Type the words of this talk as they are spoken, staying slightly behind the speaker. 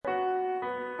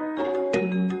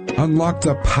Unlock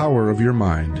the power of your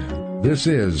mind. This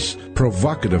is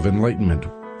Provocative Enlightenment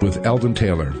with Eldon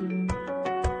Taylor.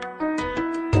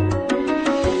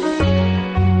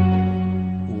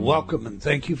 Welcome and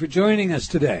thank you for joining us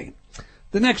today.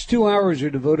 The next 2 hours are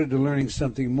devoted to learning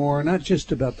something more, not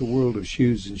just about the world of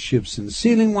shoes and ships and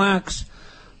sealing wax,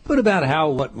 but about how,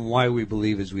 what, and why we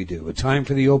believe as we do. A time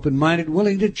for the open-minded,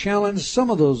 willing to challenge some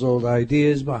of those old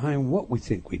ideas behind what we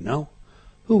think we know,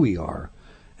 who we are,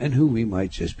 and who we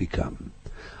might just become.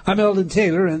 I'm Eldon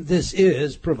Taylor, and this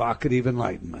is Provocative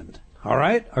Enlightenment. All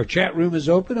right, our chat room is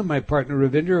open, and my partner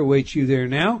Ravinder awaits you there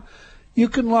now. You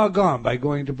can log on by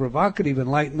going to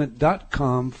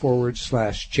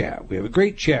provocativeenlightenment.com/chat. We have a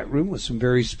great chat room with some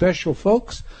very special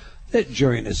folks that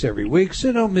join us every week,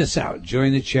 so don't miss out.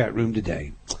 Join the chat room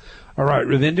today. All right,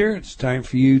 Ravinder, it's time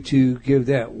for you to give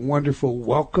that wonderful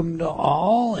welcome to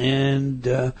all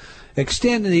and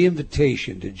extend the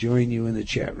invitation to join you in the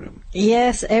chat room.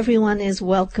 Yes, everyone is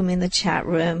welcome in the chat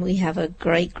room. We have a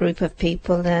great group of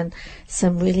people and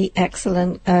some really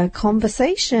excellent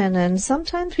conversation, and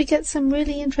sometimes we get some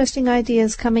really interesting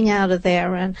ideas coming out of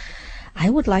there, and I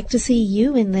would like to see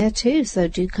you in there too, so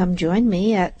do come join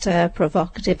me at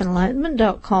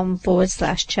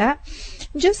provocativeenlightenment.com/chat.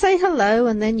 Just say hello,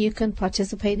 and then you can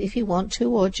participate if you want to,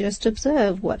 or just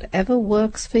observe, whatever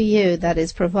works for you. That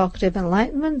is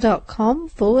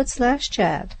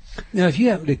provocativeenlightenment.com/chat. Now, if you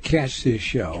happen to catch this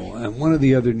show on one of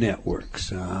the other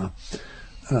networks,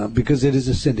 because it is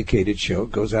a syndicated show,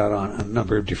 it goes out on a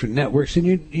number of different networks,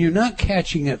 and you're not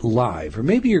catching it live, or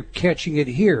maybe you're catching it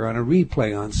here on a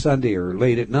replay on Sunday or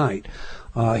late at night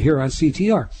here on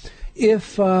CTR.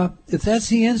 If that's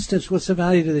the instance, what's the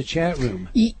value to the chat room?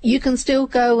 You can still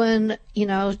go and,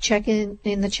 check in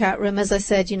the chat room. As I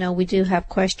said, we do have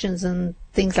questions and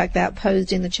things like that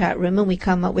posed in the chat room, and we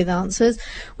come up with answers.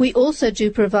 We also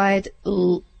do provide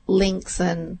links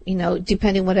and,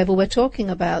 depending whatever we're talking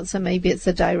about. So maybe it's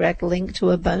a direct link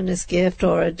to a bonus gift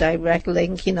or a direct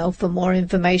link, for more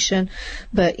information.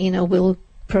 But, we'll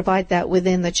provide that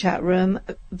within the chat room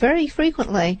very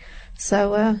frequently.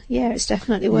 So, it's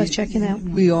definitely worth checking out.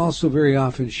 We also very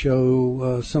often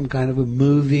show some kind of a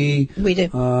movie we do.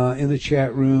 In the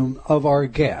chat room of our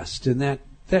guest, and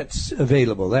that's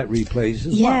available. That replays as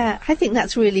well. Yeah, I think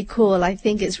that's really cool. I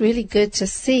think it's really good to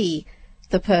see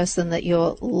the person that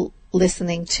you're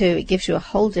listening to. It gives you a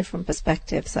whole different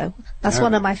perspective. So that's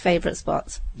one of my favorite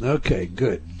spots. Okay,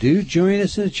 good. Do join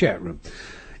us in the chat room.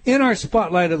 In our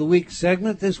Spotlight of the Week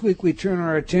segment, this week we turn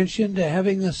our attention to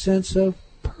having a sense of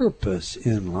purpose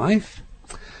in life.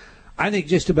 I think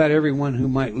just about everyone who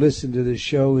might listen to this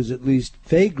show is at least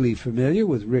vaguely familiar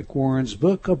with Rick Warren's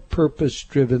book, A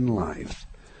Purpose-Driven Life.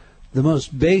 The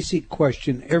most basic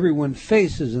question everyone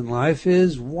faces in life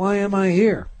is, why am I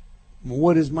here?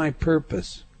 What is my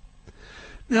purpose?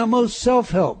 Now, most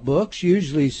self-help books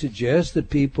usually suggest that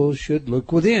people should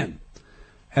look within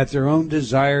at their own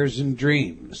desires and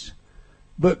dreams.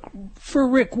 But for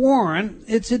Rick Warren,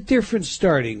 it's a different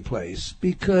starting place,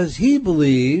 because he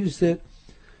believes that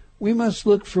we must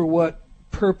look for what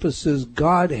purposes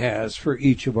God has for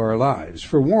each of our lives.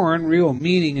 For Warren, real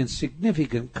meaning and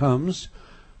significance comes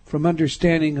from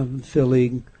understanding and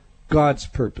fulfilling God's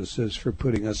purposes for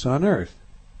putting us on earth.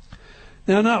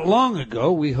 Now, not long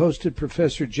ago, we hosted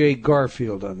Professor Jay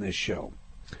Garfield on this show.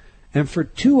 And for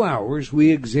 2 hours,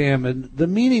 we examined the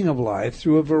meaning of life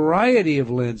through a variety of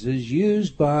lenses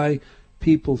used by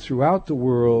people throughout the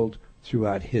world,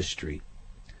 throughout history.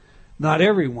 Not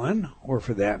everyone, or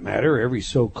for that matter, every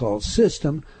so-called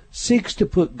system, seeks to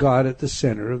put God at the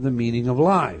center of the meaning of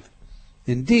life.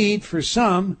 Indeed, for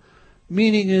some,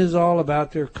 meaning is all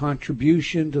about their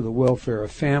contribution to the welfare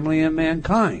of family and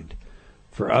mankind.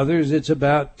 For others, it's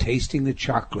about tasting the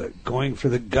chocolate, going for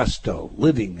the gusto,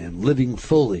 living and living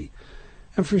fully.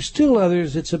 And for still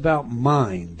others, it's about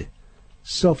mind,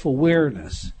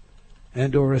 self-awareness,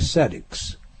 and or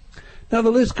ascetics. Now, the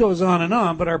list goes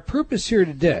on, but our purpose here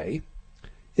today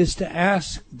is to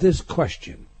ask this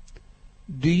question.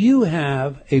 Do you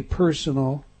have a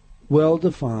personal,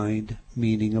 well-defined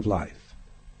meaning of life?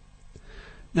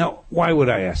 Now, why would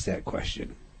I ask that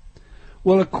question?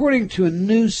 Well, according to a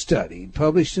new study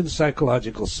published in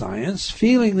Psychological Science,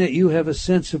 feeling that you have a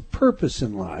sense of purpose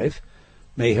in life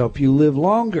may help you live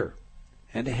longer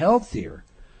and healthier,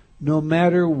 no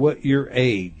matter what your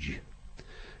age.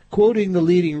 Quoting the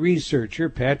leading researcher,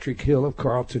 Patrick Hill of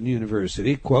Carleton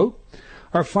University, quote,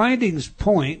 "Our findings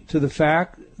point to the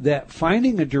fact that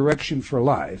finding a direction for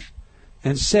life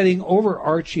and setting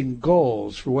overarching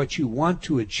goals for what you want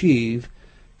to achieve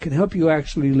can help you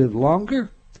actually live longer,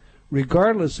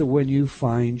 regardless of when you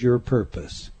find your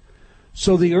purpose.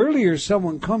 So the earlier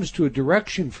someone comes to a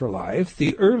direction for life,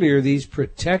 the earlier these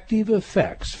protective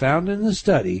effects found in the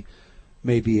study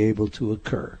may be able to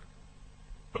occur.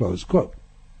 Close quote.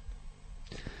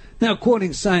 Now,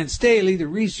 quoting Science Daily, the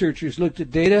researchers looked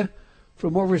at data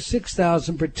from over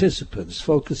 6,000 participants,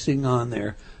 focusing on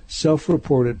their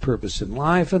self-reported purpose in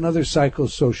life and other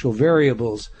psychosocial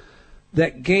variables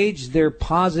that gauge their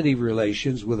positive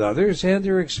relations with others and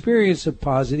their experience of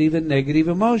positive and negative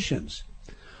emotions.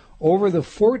 Over the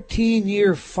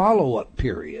 14-year follow-up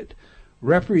period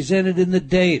represented in the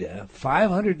data,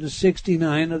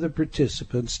 569 of the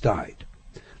participants died.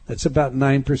 That's about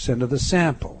 9% of the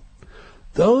sample.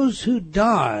 Those who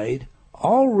died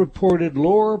all reported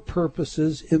lower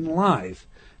purposes in life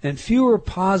and fewer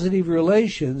positive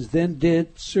relations than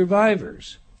did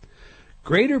survivors.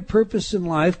 Greater purpose in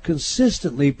life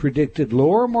consistently predicted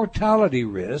lower mortality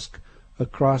risk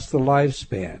across the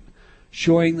lifespan,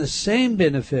 showing the same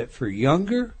benefit for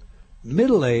younger,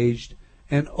 middle-aged,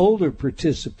 and older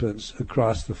participants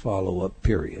across the follow-up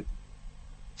period.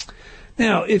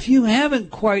 Now, if you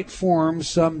haven't quite formed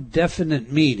some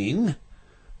definite meaning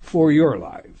for your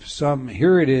life, some,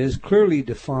 here it is, clearly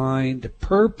defined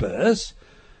purpose,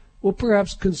 well,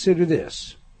 perhaps consider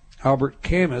this. Albert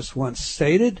Camus once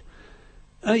stated,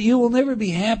 you will never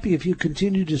be happy if you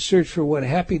continue to search for what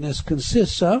happiness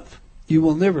consists of. You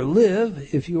will never live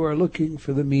if you are looking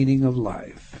for the meaning of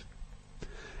life.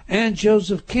 And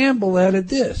Joseph Campbell added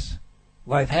this,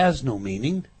 life has no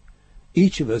meaning.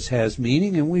 Each of us has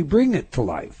meaning, and we bring it to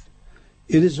life.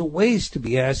 It is a waste to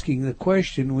be asking the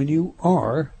question when you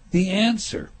are the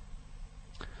answer.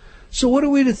 So what are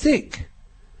we to think?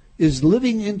 Is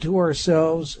living into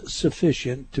ourselves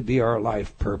sufficient to be our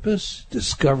life purpose,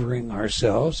 discovering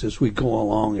ourselves as we go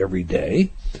along every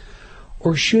day?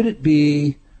 Or should it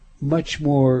be much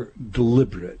more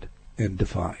deliberate and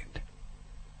defined?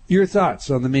 Your thoughts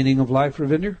on the meaning of life,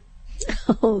 Ravinder?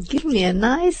 Oh, give me a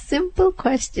nice, simple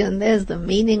question. There's the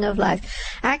meaning of life.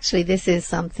 Actually, this is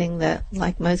something that,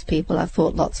 like most people, I've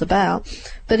thought lots about.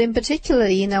 But in particular,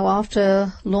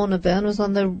 after Lorna Byrne was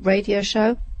on the radio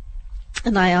show,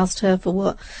 and I asked her for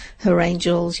what her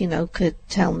angels, could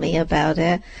tell me about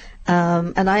it.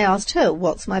 And I asked her,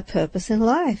 what's my purpose in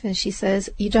life? And she says,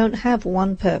 you don't have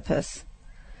one purpose.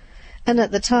 And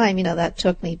at the time, that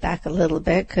took me back a little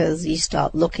bit, because you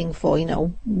start looking for,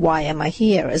 why am I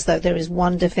here? As though there is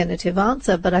one definitive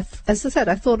answer. But as I said,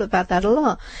 I thought about that a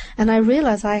lot. And I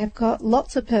realized I have got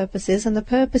lots of purposes, and the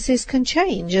purposes can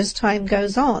change as time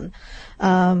goes on.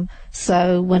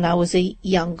 So when I was a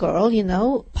young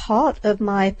girl, part of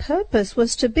my purpose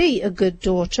was to be a good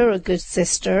daughter, a good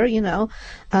sister,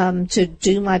 to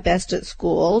do my best at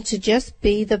school, to just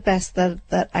be the best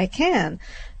that I can.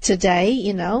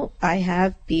 Today, I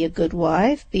have be a good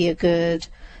wife, be a good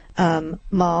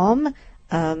mom,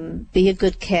 be a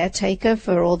good caretaker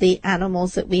for all the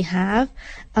animals that we have.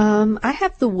 I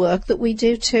have the work that we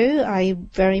do too. I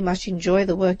very much enjoy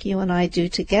the work you and I do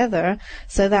together,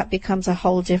 so that becomes a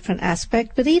whole different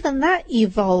aspect. But even that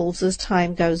evolves as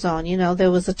time goes on.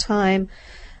 There was a time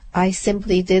I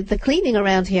simply did the cleaning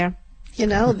around here.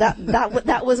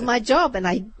 That was my job, and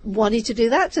I wanted to do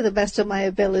that to the best of my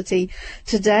ability.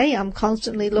 Today, I'm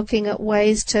constantly looking at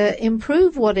ways to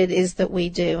improve what it is that we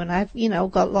do, and I've,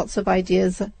 got lots of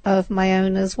ideas of my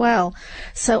own as well.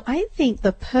 So I think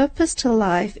the purpose to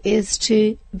life is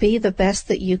to be the best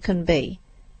that you can be,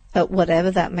 at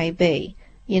whatever that may be,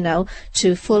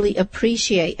 to fully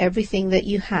appreciate everything that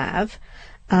you have,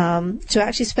 to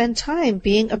actually spend time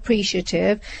being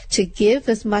appreciative, to give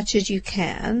as much as you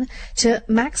can, to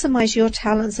maximize your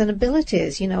talents and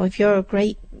abilities. If you're a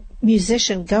great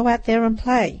musician, go out there and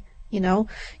play.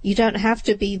 You don't have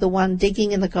to be the one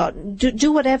digging in the garden.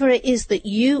 Do whatever it is that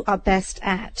you are best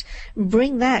at.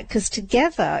 Bring that, because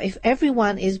together, if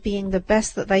everyone is being the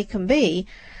best that they can be,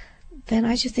 then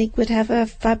I just think we'd have a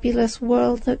fabulous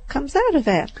world that comes out of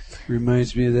it.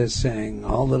 Reminds me of that saying,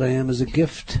 all that I am is a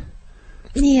gift.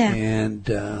 Yeah. And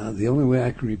the only way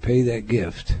I can repay that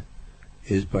gift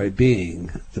is by being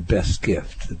the best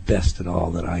gift, the best at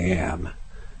all that I am,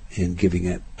 and giving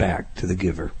it back to the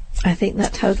giver. I think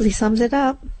that totally sums it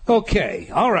up. Okay.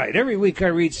 All right. Every week I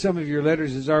read some of your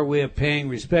letters as our way of paying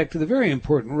respect to the very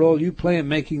important role you play in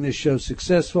making this show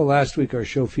successful. Last week our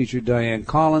show featured Diane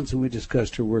Collins, and we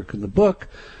discussed her work in the book,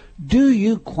 Do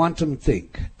You Quantum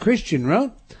Think? Christian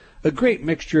wrote, a great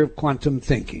mixture of quantum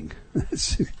thinking.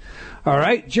 All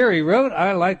right. Jerry wrote,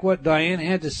 I like what Diane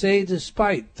had to say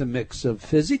despite the mix of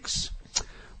physics.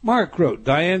 Mark wrote,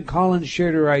 Diane Collins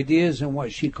shared her ideas in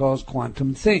what she calls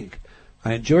quantum think.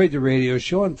 I enjoyed the radio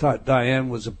show and thought Diane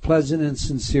was a pleasant and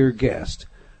sincere guest.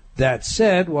 That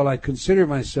said, while I consider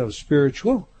myself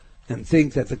spiritual and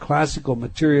think that the classical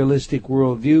materialistic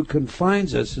worldview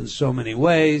confines us in so many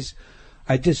ways,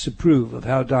 I disapprove of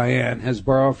how Diane has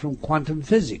borrowed from quantum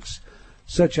physics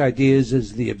such ideas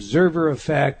as the observer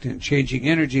effect and changing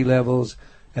energy levels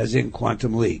as in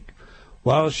Quantum League.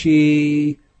 While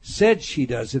she said she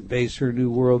doesn't base her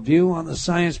new worldview on the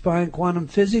science behind quantum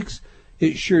physics,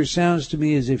 it sure sounds to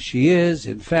me as if she is,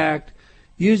 in fact,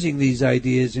 using these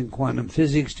ideas in quantum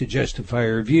physics to justify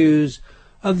her views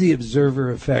of the observer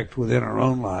effect within our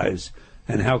own lives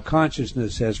and how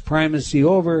consciousness has primacy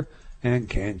over and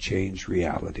can change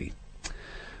reality.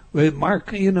 Well,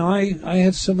 Mark, I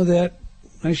had some of that.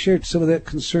 I shared some of that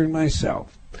concern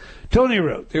myself. Tony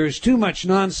wrote, there is too much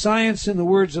non-science in the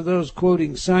words of those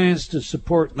quoting science to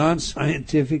support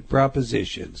non-scientific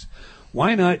propositions.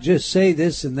 Why not just say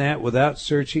this and that without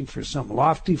searching for some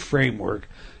lofty framework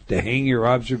to hang your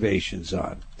observations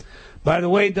on? By the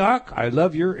way, Doc, I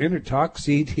love your InnerTalk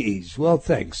CDs. Well,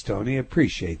 thanks, Tony. I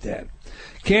appreciate that.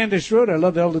 Candace wrote, I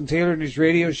love Eldon Taylor and his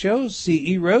radio shows.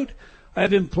 C.E. wrote, I've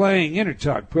been playing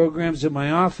InnerTalk programs in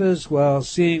my office while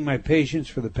seeing my patients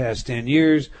for the past 10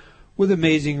 years with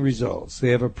amazing results. They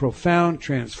have a profound,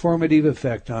 transformative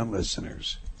effect on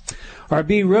listeners.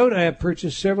 R.B. wrote, I have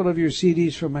purchased several of your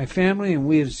CDs for my family, and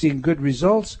we have seen good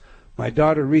results. My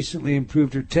daughter recently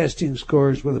improved her testing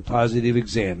scores with a positive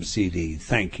exam CD.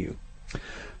 Thank you.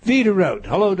 Vita wrote,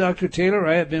 hello, Dr. Taylor.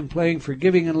 I have been playing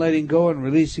Forgiving and Letting Go and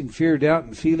Releasing Fear, Doubt,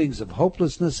 and Feelings of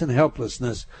Hopelessness and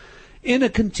Helplessness in a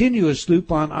continuous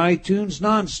loop on iTunes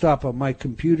nonstop on my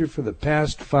computer for the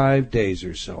past 5 days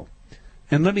or so.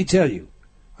 And let me tell you,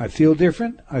 I feel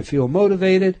different. I feel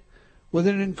motivated. With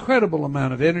an incredible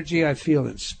amount of energy, I feel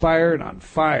inspired, on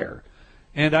fire,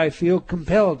 and I feel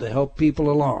compelled to help people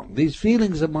along. These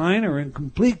feelings of mine are in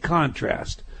complete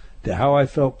contrast to how I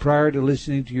felt prior to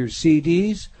listening to your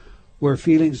CDs, where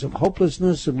feelings of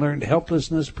hopelessness and learned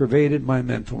helplessness pervaded my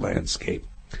mental landscape.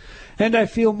 And I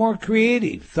feel more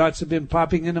creative. Thoughts have been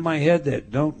popping into my head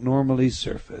that don't normally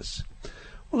surface.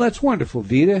 Well, that's wonderful,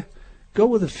 Vita. Go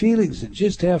with the feelings and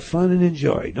just have fun and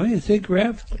enjoy. Don't you think,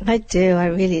 Rev? I do. I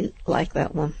really like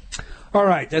that one. All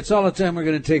right. That's all the time we're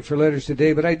going to take for letters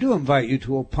today, but I do invite you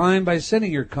to opine by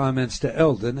sending your comments to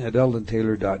Eldon at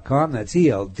eldontaylor.com. That's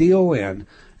ELDON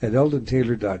at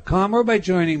eldontaylor.com, or by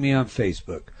joining me on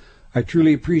Facebook. I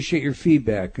truly appreciate your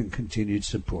feedback and continued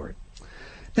support.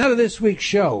 Now to this week's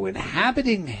show,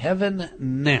 Inhabiting Heaven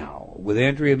Now, with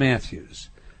Andrea Matthews.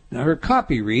 Now her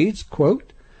copy reads,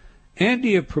 quote,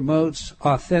 Andrea promotes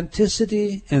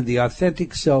authenticity and the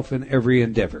authentic self in every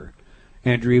endeavor.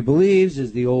 Andrea believes,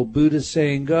 as the old Buddhist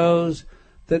saying goes,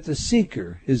 that the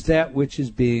seeker is that which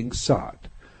is being sought.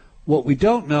 What we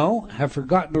don't know, have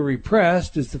forgotten or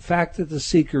repressed, is the fact that the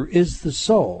seeker is the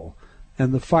soul,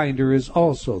 and the finder is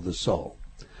also the soul.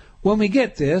 When we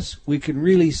get this, we can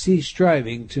really cease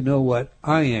striving to know what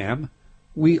I am,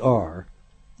 we are,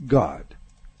 God.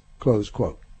 Close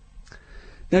quote.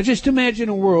 Now just imagine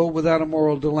a world without a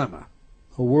moral dilemma,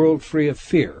 a world free of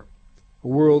fear, a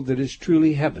world that is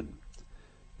truly heaven.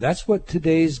 That's what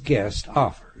today's guest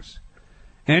offers.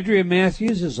 Andrea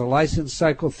Matthews is a licensed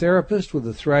psychotherapist with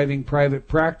a thriving private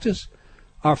practice,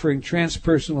 offering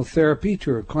transpersonal therapy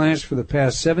to her clients for the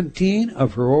past 17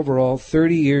 of her overall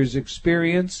 30 years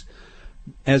experience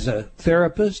as a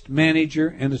therapist,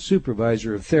 manager, and a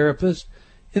supervisor of therapists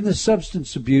in the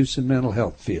substance abuse and mental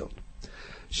health field.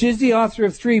 She is the author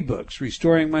of 3 books,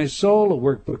 Restoring My Soul, a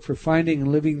workbook for finding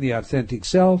and living the authentic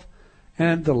self,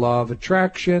 and The Law of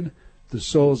Attraction, the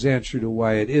soul's answer to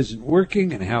why it isn't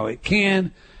working and how it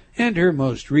can, and her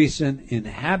most recent,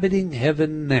 Inhabiting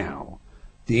Heaven Now,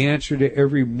 the answer to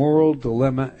every moral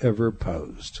dilemma ever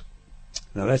posed.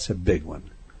 Now that's a big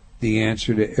one. The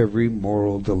answer to every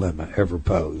moral dilemma ever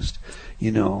posed.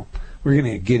 You know, we're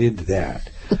going to get into that.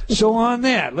 So on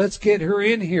that, let's get her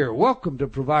in here. Welcome to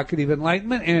Provocative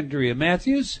Enlightenment, Andrea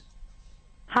Matthews.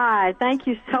 Hi, thank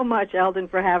you so much, Eldon,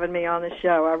 for having me on the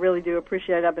show. I really do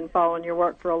appreciate it. I've been following your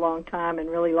work for a long time and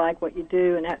really like what you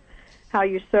do and how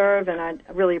you serve, and I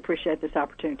really appreciate this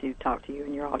opportunity to talk to you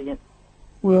and your audience.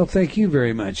 Well, thank you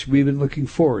very much. We've been looking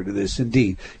forward to this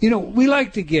indeed. You know, we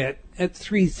like to get at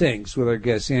 3 things with our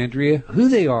guests, Andrea: who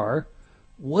they are,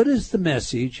 what is the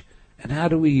message, and how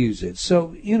do we use it?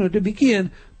 So, you know, to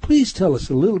begin, please tell us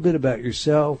a little bit about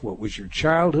yourself. What was your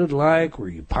childhood like? Were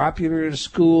you popular in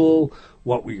school?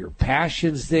 What were your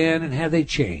passions then, and have they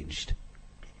changed?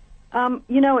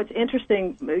 You know, it's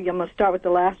interesting. I'm going to start with the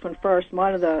last one first.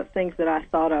 One of the things that I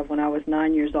thought of when I was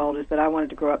 9 years old is that I wanted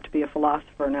to grow up to be a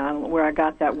philosopher. Now, I don't know where I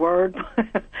got that word,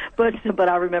 but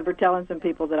I remember telling some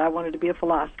people that I wanted to be a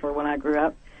philosopher when I grew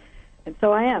up. And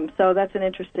so I am. So that's an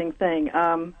interesting thing.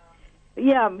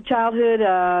 Childhood,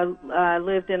 I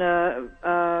lived in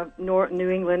a New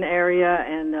England area,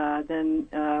 and then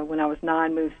when I was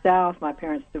 9, moved south. My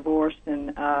parents divorced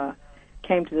and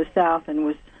came to the South and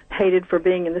was hated for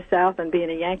being in the South and being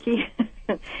a Yankee,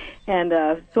 and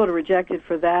sort of rejected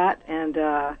for that. And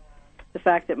the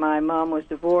fact that my mom was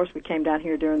divorced, we came down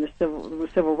here during the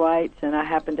civil rights, and I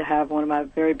happened to have one of my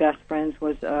very best friends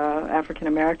was African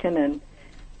American, and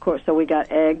of course, so we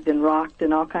got egged and rocked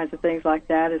and all kinds of things like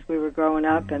that as we were growing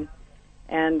up, and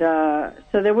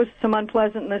so there was some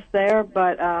unpleasantness there.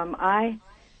 But I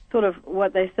sort of,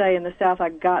 what they say in the South, I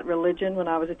got religion when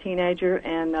I was a teenager,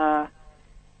 and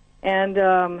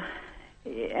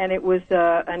it was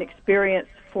an experience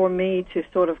for me to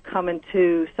sort of come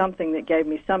into something that gave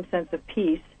me some sense of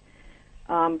peace.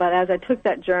 But as I took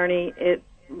that journey, it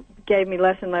gave me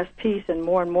less and less peace and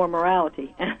more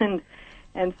morality.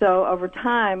 And so over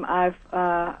time, I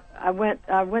went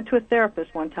to a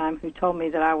therapist one time who told me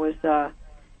that I was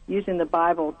using the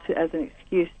Bible as an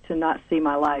excuse to not see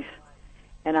my life.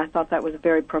 And I thought that was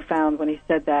very profound when he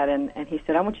said that. And he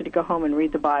said, I want you to go home and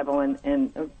read the Bible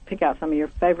and pick out some of your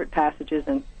favorite passages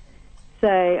and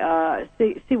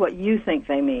see what you think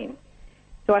they mean.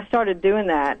 So I started doing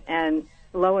that, and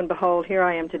lo and behold, here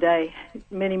I am today,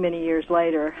 many, many years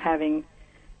later, having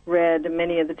read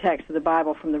many of the texts of the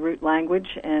Bible from the root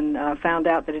language, and found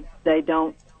out that they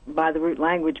don't, by the root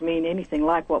language, mean anything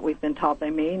like what we've been taught they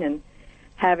mean, and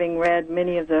having read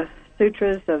many of the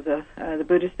sutras of the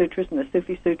Buddhist sutras and the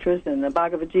Sufi sutras and the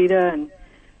Bhagavad Gita, and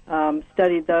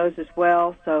studied those as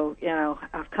well. So,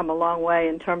 I've come a long way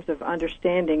in terms of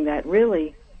understanding that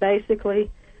really, basically,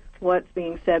 what's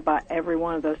being said by every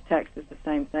one of those texts is the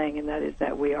same thing, and that is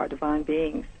that we are divine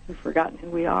beings who've forgotten who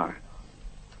we are.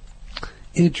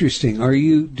 Interesting.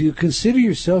 Do you consider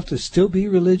yourself to still be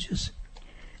religious?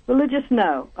 Religious,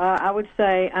 no. I would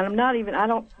say, and I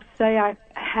don't say I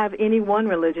have any one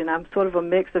religion. I'm sort of a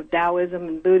mix of Taoism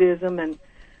and Buddhism and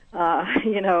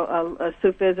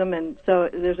Sufism, and so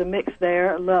there's a mix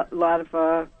there, a lot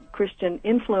of Christian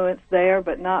influence there,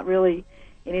 but not really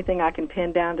anything I can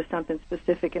pin down to something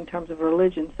specific in terms of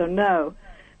religion, so no.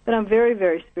 But I'm very,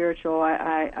 very spiritual.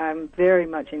 I'm very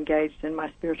much engaged in my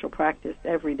spiritual practice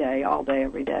every day, all day,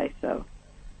 every day, so.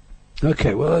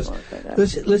 Okay, well,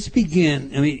 let's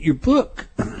begin. I mean, your book,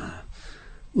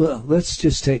 well, let's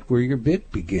just take where your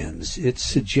book begins. It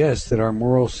suggests that our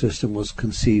moral system was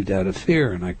conceived out of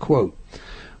fear, and I quote,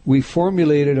 "We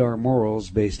formulated our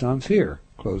morals based on fear,"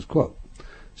 close quote.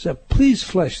 So please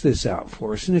flesh this out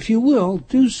for us, and if you will,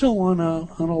 do so on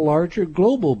a larger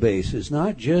global basis,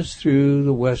 not just through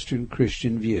the Western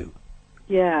Christian view.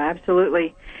 Yeah,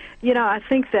 absolutely. I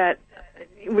think that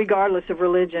regardless of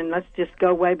religion, let's just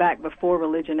go way back before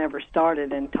religion ever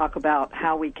started and talk about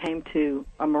how we came to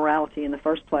a morality in the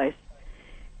first place.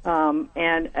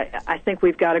 And I think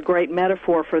we've got a great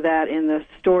metaphor for that in the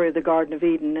story of the Garden of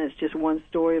Eden. It's just one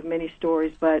story of many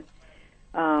stories, but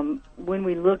when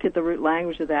we look at the root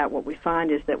language of that, what we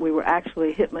find is that we were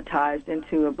actually hypnotized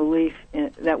into a belief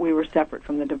that we were separate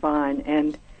from the divine,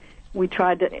 and we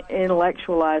tried to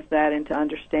intellectualize that into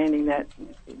understanding that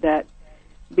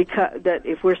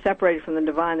if we're separated from the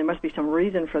divine, there must be some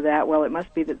reason for that. Well, it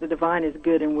must be that the divine is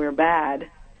good and we're bad,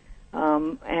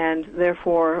 and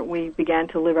therefore we began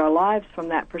to live our lives from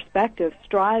that perspective,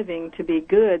 striving to be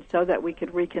good so that we could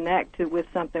reconnect with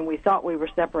something we thought we were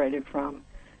separated from,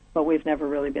 but we've never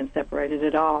really been separated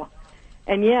at all.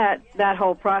 And yet, that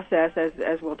whole process,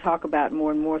 as we'll talk about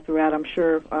more and more throughout, I'm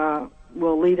sure,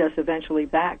 will lead us eventually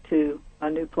back to a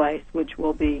new place, which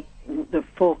will be the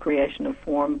full creation of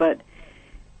form.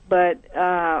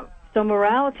 So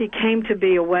morality came to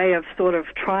be a way of sort of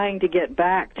trying to get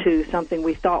back to something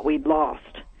we thought we'd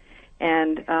lost.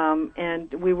 And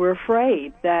we were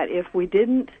afraid that if we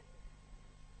didn't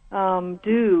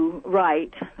do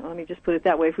right, let me just put it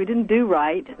that way, if we didn't do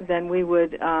right, then we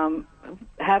would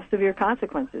have severe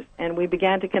consequences. And we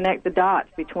began to connect the dots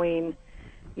between,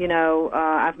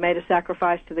 I've made a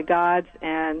sacrifice to the gods,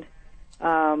 and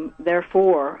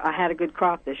therefore I had a good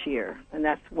crop this year. And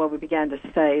that's what we began to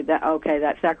say, that, okay,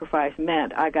 that sacrifice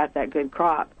meant I got that good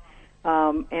crop.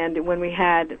 And when we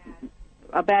had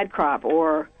a bad crop,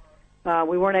 or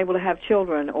we weren't able to have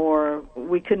children, or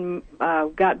we couldn't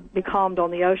be calmed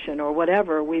on the ocean, or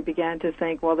whatever, we began to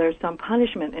think, well, there's some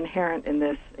punishment inherent in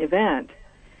this event.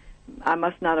 I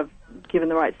must not have given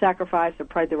the right sacrifice or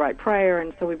prayed the right prayer,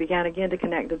 and so we began again to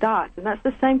connect the dots. And that's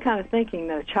the same kind of thinking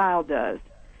that a child does.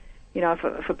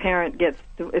 If parents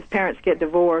get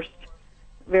divorced,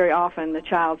 very often the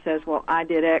child says, well, I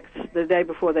did X the day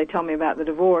before they tell me about the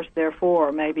divorce,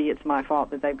 therefore maybe it's my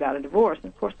fault that they've got a divorce.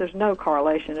 And of course, there's no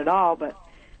correlation at all, but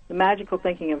the magical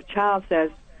thinking of a child says,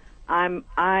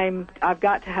 I've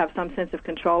got to have some sense of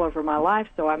control over my life,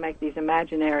 so I make these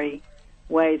imaginary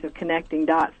ways of connecting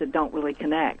dots that don't really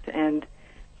connect. And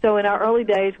so in our early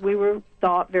days, we were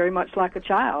thought very much like a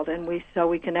child, and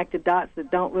we connected dots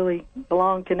that don't really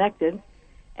belong connected.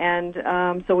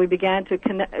 And so we began to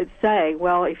say,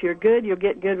 well, if you're good, you'll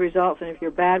get good results, and if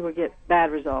you're bad, we'll get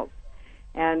bad results.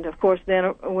 And, of course, then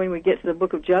when we get to the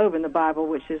book of Job in the Bible,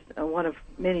 which is one of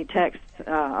many texts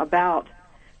about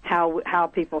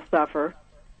how people suffer,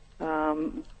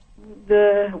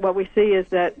 what we see is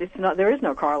that there is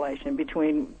no correlation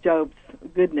between Job's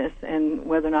goodness and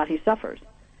whether or not he suffers.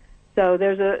 So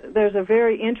there's a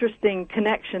very interesting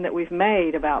connection that we've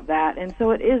made about that, and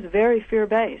so it is very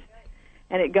fear-based,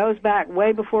 and it goes back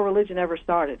way before religion ever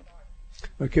started.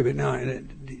 Okay, but now,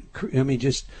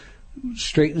 just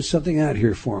straighten something out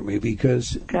here for me,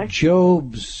 because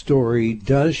Job's story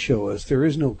does show us there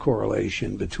is no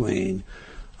correlation between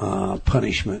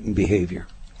punishment and behavior.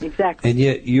 Exactly. And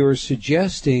yet you're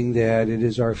suggesting that it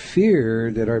is our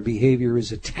fear that our behavior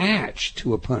is attached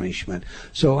to a punishment.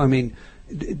 So,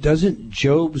 doesn't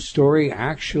Job's story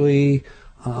actually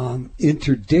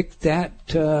interdict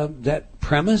that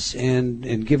premise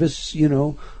and give us,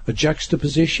 a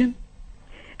juxtaposition?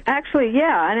 Actually,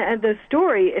 yeah, and the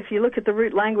story, if you look at the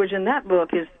root language in that book,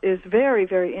 is very,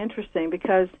 very interesting,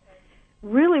 because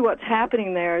really what's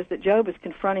happening there is that Job is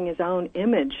confronting his own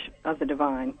image of the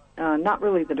divine. Not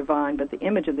really the divine, but the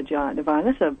image of the divine.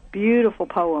 This is a beautiful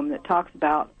poem that talks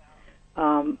about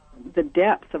the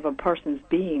depth of a person's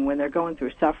being when they're going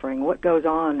through suffering, what goes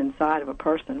on inside of a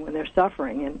person when they're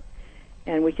suffering.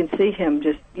 And we can see him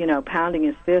just, pounding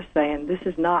his fist saying, this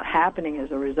is not happening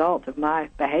as a result of my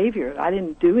behavior. I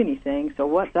didn't do anything, so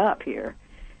what's up here?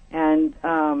 And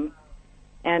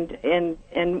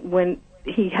when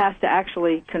he has to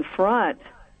actually confront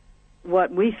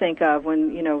what we think of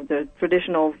when, the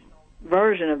traditional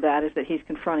version of that is that he's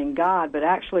confronting God, but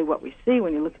actually what we see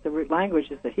when you look at the root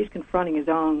language is that he's confronting his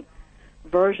own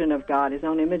version of God, his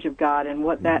own image of God, and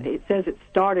it says it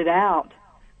started out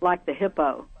like the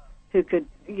hippo, who could,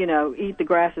 eat the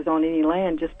grasses on any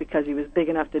land just because he was big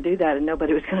enough to do that, and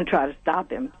nobody was going to try to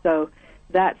stop him. So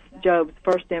that's Job's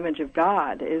first image of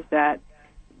God, is that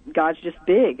God's just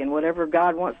big, and whatever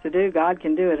God wants to do, God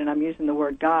can do it. And I'm using the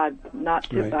word God,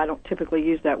 right. I don't typically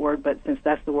use that word, but since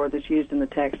that's the word that's used in the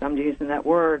text, I'm using that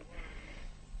word.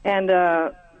 And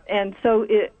so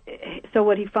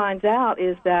what he finds out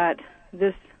is that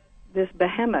this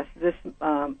behemoth, this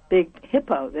big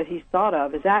hippo that he's thought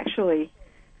of, is actually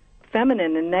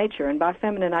feminine in nature. And by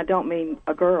feminine, I don't mean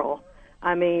a girl.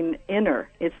 I mean inner.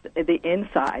 It's the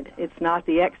inside. It's not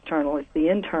the external. It's the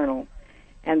internal.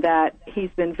 And that he's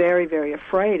been very, very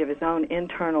afraid of his own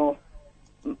internal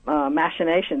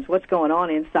machinations, what's going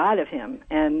on inside of him.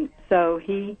 And so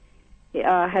he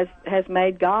has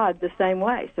made God the same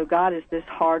way. So God is this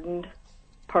hardened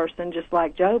person, just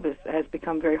like Job has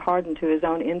become very hardened to his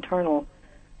own internal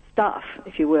stuff,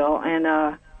 if you will.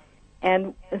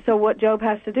 And so what Job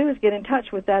has to do is get in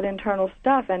touch with that internal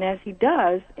stuff. And as he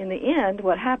does, in the end,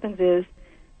 what happens is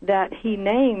that he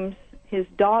names his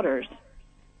daughters.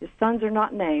 His sons are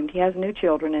not named. He has new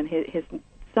children, and his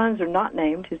sons are not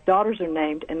named. His daughters are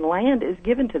named, and land is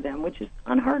given to them, which is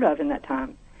unheard of in that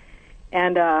time.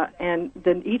 And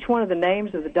then each one of the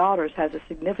names of the daughters has a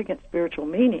significant spiritual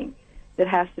meaning that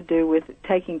has to do with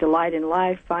taking delight in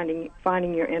life, finding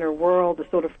your inner world, the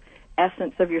sort of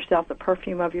essence of yourself, the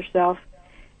perfume of yourself.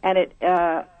 And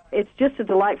it's just a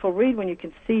delightful read when you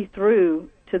can see through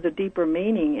to the deeper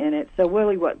meaning in it. So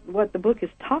really what the book is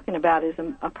talking about is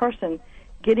a person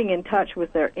getting in touch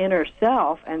with their inner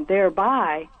self, and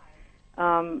thereby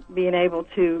being able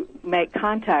to make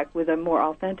contact with a more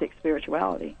authentic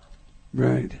spirituality.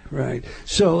 Right.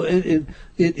 So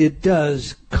it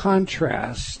does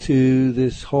contrast to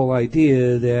this whole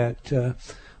idea that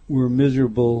we're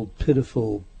miserable,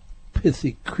 pitiful,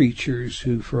 pithy creatures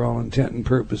who, for all intent and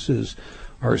purposes,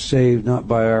 are saved not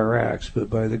by our acts, but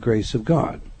by the grace of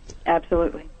God.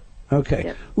 Absolutely. Okay,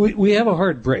 yep. We have a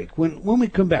hard break. When we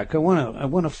come back, I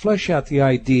want to flesh out the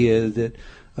idea that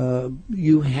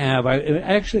you have.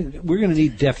 Actually, we're going to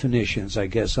need definitions, I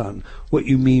guess, on what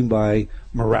you mean by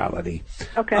morality.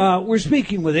 Okay. We're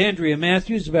speaking with Andrea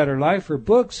Matthews about her life, her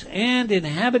books, and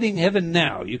Inhabiting Heaven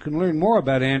Now. You can learn more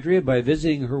about Andrea by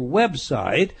visiting her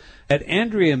website at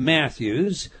Andrea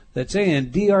Matthews. That's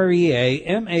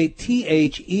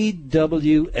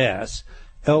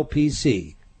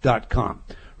AndreaMathewsLPC.com.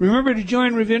 Remember to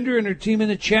join Ravinder and her team in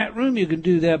the chat room. You can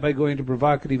do that by going to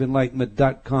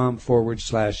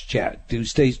provocativeenlightenment.com/chat. Do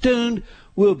stay tuned.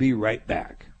 We'll be right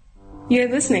back. You're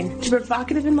listening to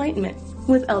Provocative Enlightenment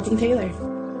with Eldon Taylor.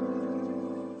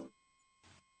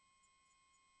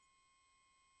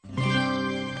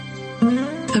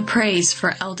 The praise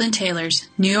for Eldon Taylor's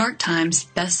New York Times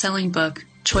best-selling book,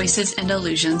 Choices and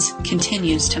Illusions,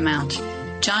 continues to mount.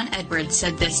 John Edwards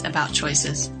said this about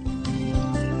choices.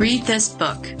 Read this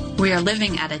book. We are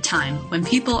living at a time when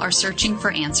people are searching for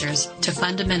answers to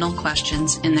fundamental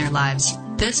questions in their lives.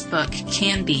 This book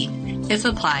can be, if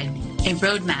applied, a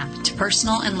roadmap to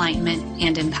personal enlightenment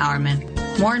and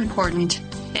empowerment. More important,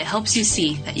 it helps you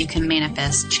see that you can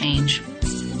manifest change.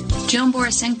 Joan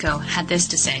Borisenko had this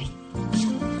to say.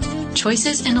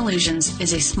 Choices and Illusions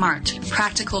is a smart,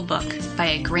 practical book by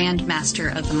a grand master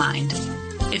of the mind.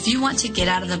 If you want to get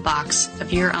out of the box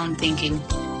of your own thinking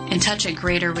and touch a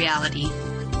greater reality,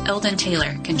 Eldon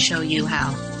Taylor can show you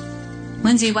how.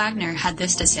 Lindsay Wagner had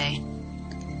this to say.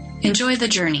 Enjoy the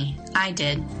journey. I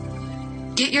did.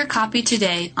 Get your copy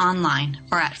today online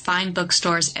or at fine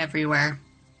bookstores everywhere.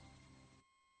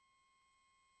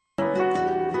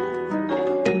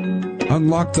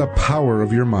 Unlock the power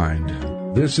of your mind.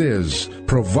 This is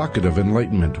Provocative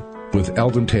Enlightenment with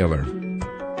Eldon Taylor.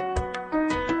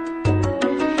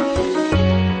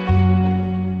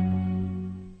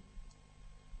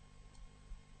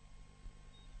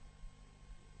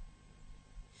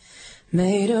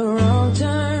 Made a wrong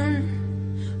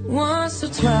turn once or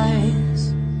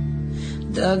twice,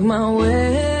 dug my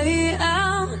way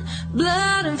out,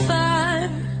 blood and fire,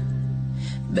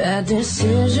 bad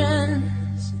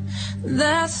decisions,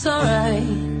 that's alright.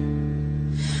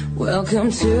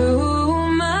 Welcome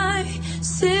to my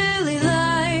silly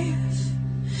life,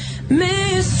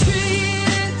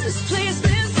 mistreated, displaced,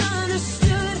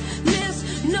 misunderstood,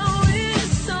 misnoted,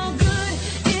 it's all good,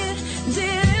 it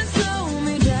didn't slow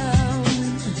me down.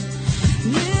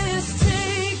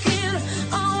 Mistaken,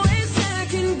 always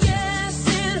second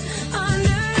guessing,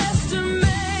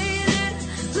 underestimated,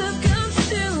 look, I'm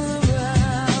still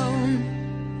around.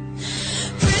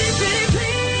 Pretty, pretty,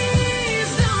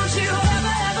 please, don't you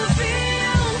ever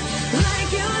feel like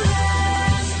you're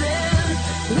less than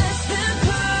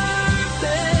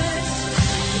perfect.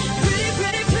 Pretty,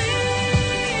 pretty,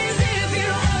 please, if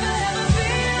you ever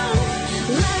feel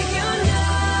like you're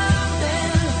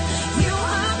nothing, you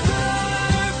are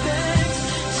perfect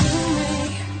to me.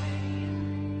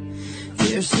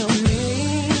 You're so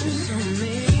mean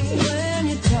when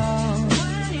you talk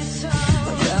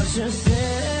about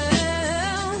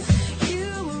yourself. You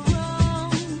were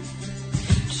wrong.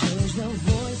 Change the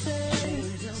voices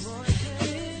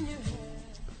in your head.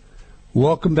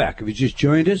 Welcome back. If you just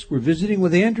joined us, we're visiting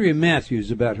with Andrea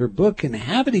Matthews about her book,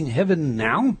 Inhabiting Heaven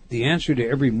Now, the answer to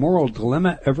every moral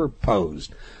dilemma ever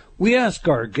posed. We ask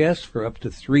our guests for up to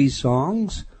 3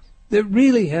 songs that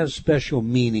really have special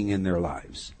meaning in their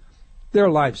lives. Their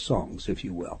life songs, if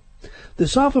you will.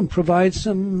 This often provides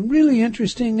some really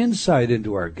interesting insight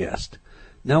into our guest.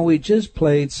 Now, we just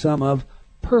played some of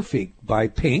Perfect by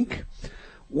Pink.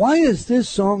 Why is this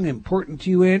song important to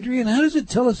you, Andrea, and how does it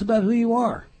tell us about who you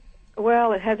are?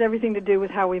 Well, it has everything to do with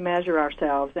how we measure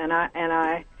ourselves, and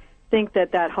I think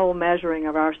that whole measuring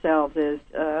of ourselves is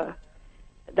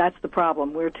that's the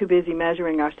problem. We're too busy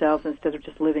measuring ourselves instead of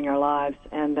just living our lives,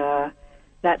 and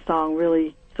that song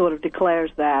really sort of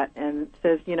declares that and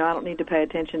says, I don't need to pay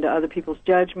attention to other people's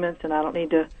judgments, and I don't need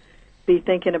to be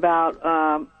thinking about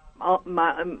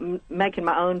making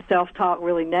my own self-talk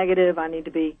really negative. I need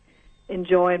to be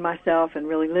enjoying myself and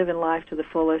really living life to the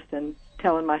fullest and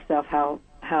telling myself how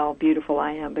beautiful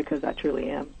I am, because I truly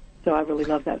am. So I really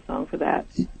love that song for that.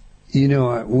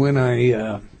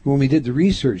 When we did the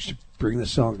research to bring the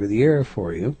song to the air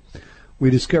for you, we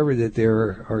discovered that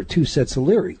there are 2 sets of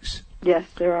lyrics. Yes,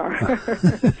 there are.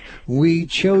 We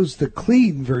chose the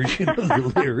clean version of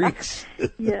the lyrics.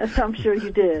 Yes, I'm sure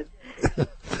you did.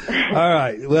 All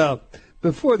right. Well,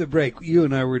 before the break, you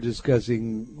and I were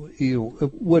discussing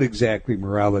what exactly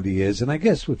morality is. And I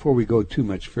guess before we go too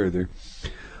much further,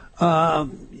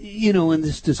 in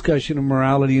this discussion of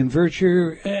morality and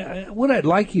virtue, what I'd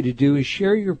like you to do is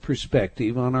share your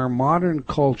perspective on our modern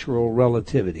cultural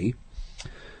relativity.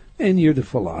 And you're the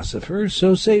philosopher,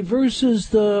 so say versus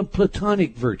the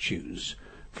Platonic virtues.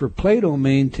 For Plato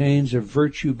maintains a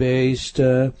virtue-based,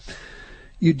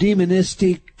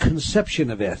 eudaimonistic conception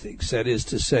of ethics. That is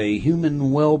to say,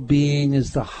 human well-being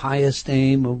is the highest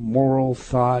aim of moral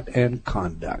thought and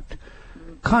conduct.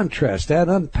 Contrast that,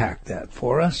 unpack that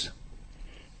for us.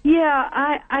 Yeah,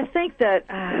 I think that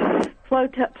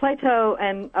Plato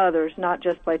and others, not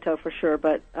just Plato for sure,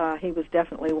 but he was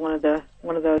definitely one of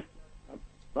those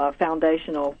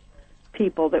foundational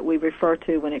people that we refer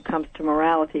to when it comes to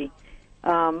morality.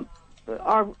 Are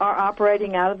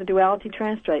operating out of the duality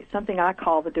trance state, something I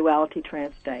call the duality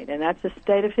trance state, and that's a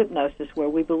state of hypnosis where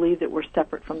we believe that we're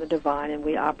separate from the divine and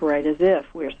we operate as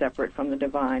if we're separate from the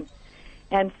divine.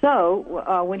 And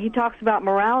so when he talks about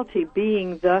morality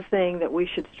being the thing that we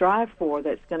should strive for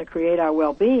that's going to create our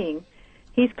well-being,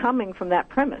 he's coming from that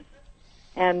premise.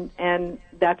 And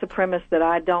that's a premise that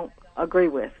I don't agree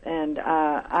with. And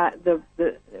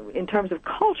in terms of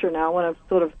culture now, I want to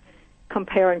sort of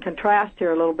compare and contrast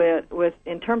here a little bit with,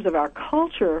 in terms of our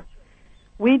culture,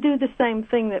 we do the same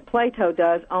thing that Plato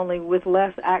does, only with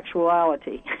less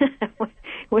actuality.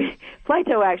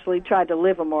 Plato actually tried to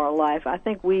live a moral life. I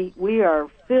think we are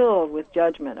filled with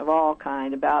judgment of all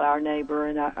kind about our neighbor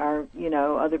and our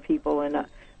other people and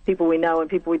people we know and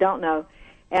people we don't know,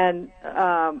 and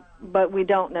but we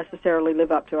don't necessarily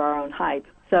live up to our own hype.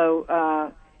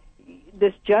 So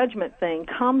this judgment thing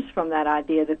comes from that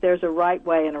idea that there's a right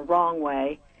way and a wrong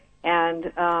way,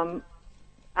 and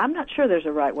I'm not sure there's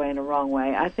a right way and a wrong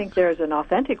way. I think there's an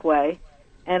authentic way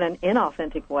and an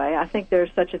inauthentic way. I think there's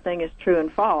such a thing as true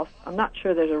and false. I'm not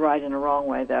sure there's a right and a wrong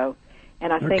way, though,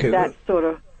 and I think that's sort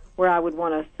of where I would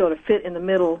want to sort of fit in the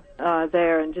middle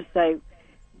there and just say,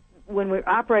 when we're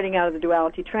operating out of the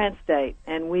duality trance state,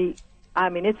 and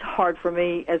it's hard for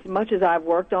me, as much as I've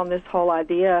worked on this whole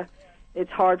idea, it's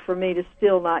hard for me to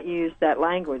still not use that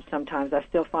language. Sometimes I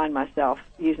still find myself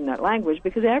using that language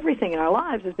because everything in our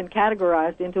lives has been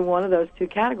categorized into one of those two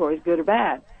categories, good or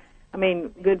bad. I mean,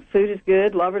 good food is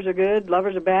good, lovers are good,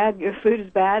 lovers are bad, good food is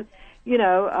bad.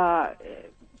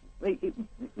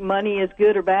 Money is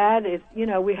good or bad.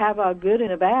 We have a good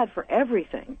and a bad for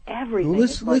everything. Everything. Well,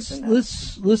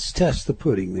 let's test the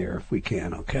pudding there if we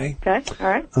can. Okay. Okay. All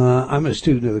right. I'm a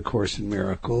student of the Course in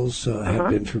Miracles. Have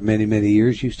been for many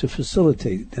years. Used to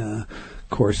facilitate the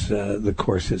course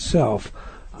itself,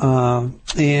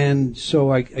 and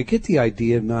so I get the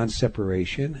idea of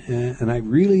non-separation, and I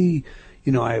really.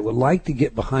 I would like to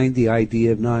get behind the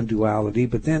idea of non-duality,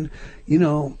 but then,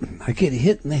 I get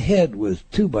hit in the head with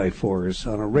 2x4s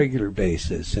on a regular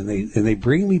basis, and they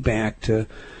bring me back to,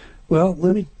 well,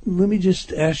 let me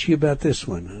just ask you about this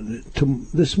one.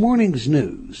 This morning's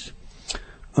news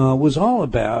was all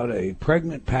about a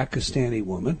pregnant Pakistani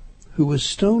woman who was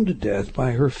stoned to death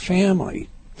by her family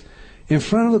in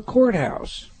front of the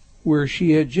courthouse where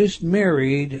she had just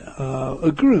married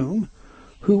a groom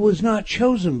who was not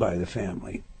chosen by the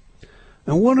family.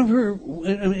 And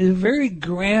a very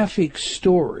graphic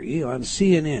story on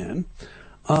CNN,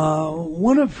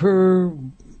 one of her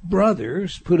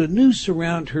brothers put a noose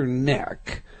around her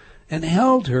neck and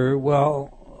held her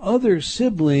while other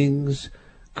siblings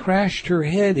crashed her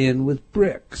head in with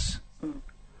bricks.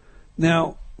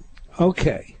 Now,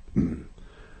 okay.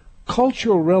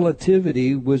 Cultural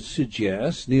relativity would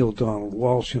suggest, Neil Donald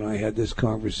Walsh and I had this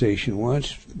conversation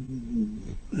once,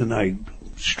 and I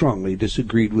strongly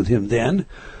disagreed with him then,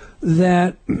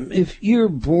 that if you're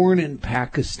born in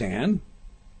Pakistan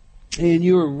and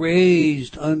you're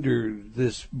raised under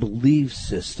this belief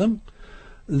system,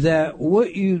 that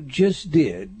what you just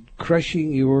did,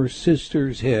 crushing your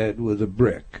sister's head with a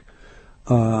brick,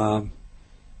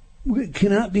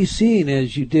 cannot be seen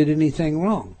as you did anything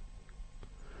wrong.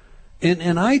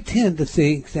 And I tend to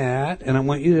think that, and I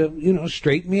want you to,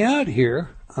 straighten me out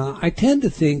here, I tend to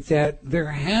think that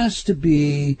there has to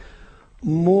be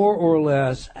more or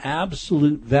less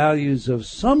absolute values of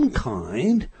some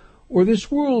kind, or this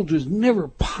world is never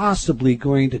possibly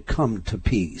going to come to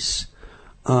peace.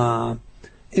 And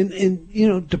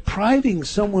depriving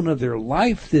someone of their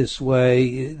life this way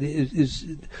is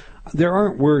there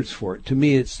aren't words for it. To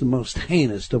me, it's the most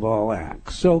heinous of all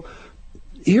acts. So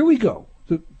here we go.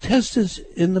 The test is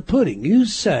in the pudding. You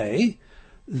say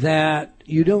that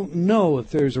you don't know if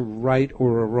there's a right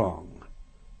or a wrong.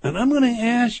 And I'm going to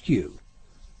ask you,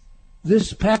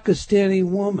 this Pakistani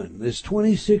woman, this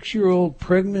 26-year-old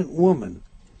pregnant woman,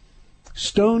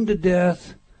 stoned to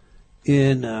death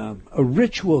in a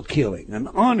ritual killing, an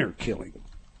honor killing.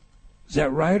 Is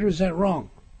that right or is that wrong?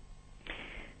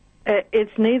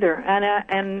 It's neither.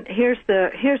 And here's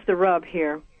the rub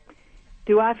here.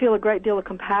 Do I feel a great deal of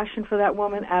compassion for that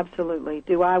woman? Absolutely.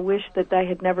 Do I wish that they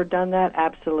had never done that?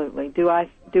 Absolutely.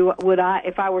 Would I,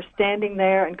 if I were standing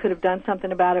there and could have done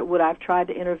something about it, would I have tried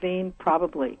to intervene?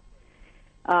 Probably.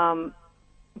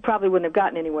 Probably wouldn't have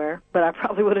gotten anywhere, but I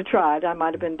probably would have tried. I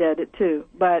might have been dead too.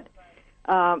 But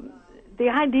the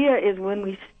idea is when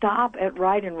we stop at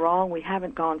right and wrong, we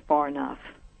haven't gone far enough.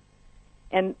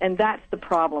 And that's the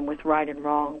problem with right and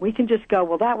wrong. We can just go,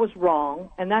 well, that was wrong,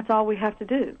 and that's all we have to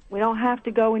do. We don't have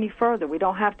to go any further. We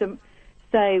don't have to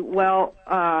say, well,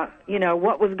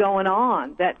 what was going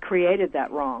on that created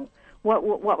that wrong? What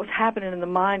was happening in the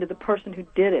mind of the person who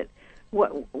did it?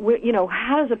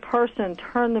 How does a person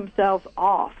turn themselves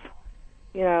off,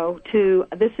 to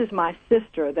this is my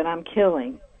sister that I'm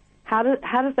killing? How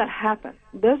does that happen?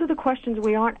 Those are the questions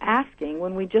we aren't asking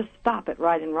when we just stop at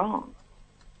right and wrong.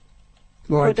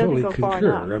 Well, So I it doesn't totally go far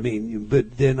concur. enough. I mean,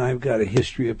 but then I've got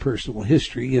a personal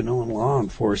history, in law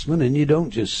enforcement, and you don't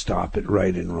just stop at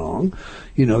right and wrong.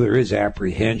 There is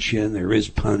apprehension, there is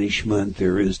punishment,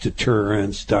 there is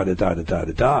deterrence,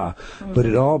 da-da-da-da-da-da-da. But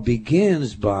it all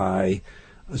begins by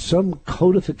some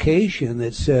codification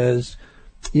that says,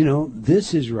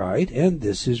 this is right and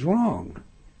this is wrong.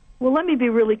 Well, let me be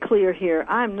really clear here.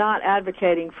 I'm not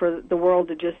advocating for the world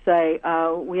to just say,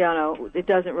 it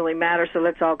doesn't really matter, so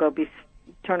let's all go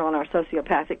turn on our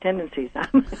sociopathic tendencies.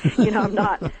 I'm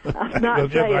not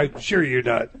saying. I'm sure you're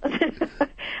not.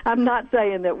 I'm not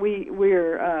saying that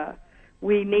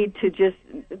we need to just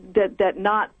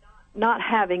that not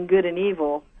having good and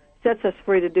evil sets us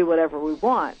free to do whatever we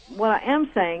want. What I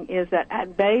am saying is that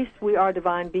at base we are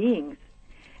divine beings,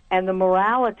 and the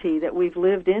morality that we've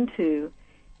lived into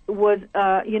was,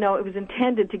 it was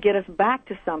intended to get us back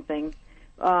to something,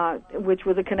 which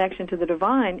was a connection to the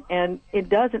divine, and it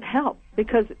doesn't help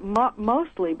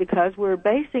mostly because we're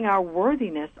basing our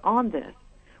worthiness on this.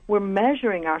 We're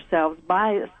measuring ourselves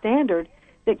by a standard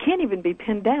that can't even be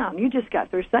pinned down. You just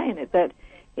got through saying it, that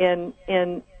in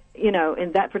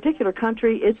that particular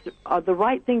country, it's the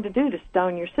right thing to do to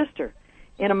stone your sister.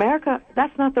 In America,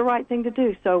 that's not the right thing to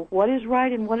do. So what is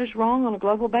right and what is wrong on a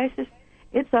global basis?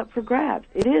 It's up for grabs.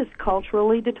 It is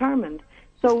culturally determined.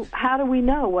 So how do we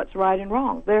know what's right and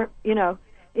wrong? I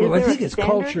think it's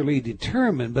culturally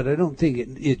determined, but I don't think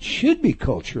it should be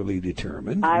culturally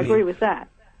determined. I agree with that.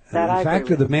 The fact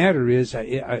of the matter is,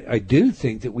 I do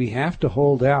think that we have to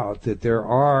hold out that there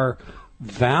are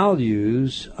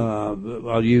values,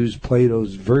 I'll use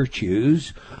Plato's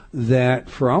virtues, that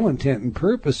for all intent and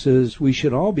purposes we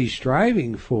should all be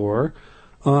striving for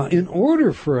in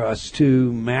order for us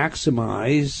to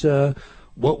maximize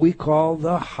what we call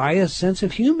the highest sense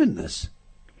of humanness.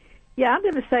 Yeah, I'm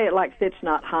going to say it like Thich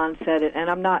Nhat Hanh said it,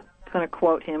 and I'm not going to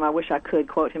quote him. I wish I could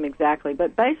quote him exactly.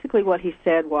 But basically what he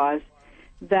said was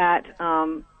that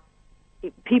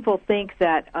people think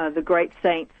that the great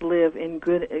saints live in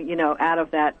good, out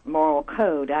of that moral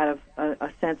code, out of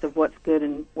a sense of what's good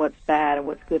and what's bad and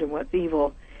what's good and what's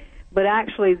evil. But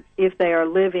actually, if they are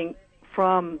living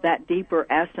from that deeper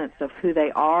essence of who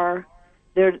they are,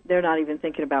 they're not even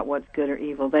thinking about what's good or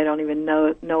evil. They don't even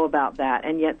know about that,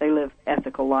 and yet they live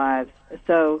ethical lives.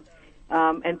 So,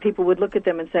 and people would look at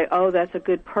them and say, "Oh, that's a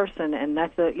good person, and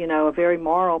that's a very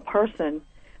moral person,"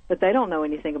 but they don't know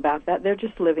anything about that. They're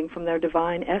just living from their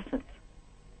divine essence.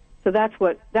 So that's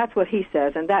what he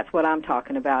says, and that's what I'm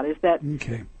talking about. Is that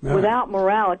without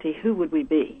morality, who would we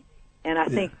be? And I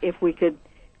think if we could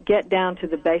get down to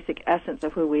the basic essence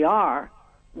of who we are,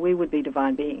 we would be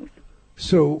divine beings.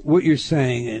 So what you're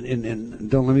saying, and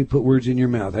don't let me put words in your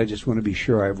mouth, I just want to be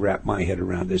sure I've wrapped my head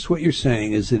around this. What you're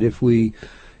saying is that if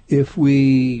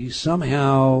we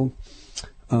somehow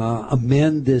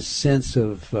amend this sense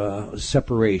of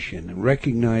separation and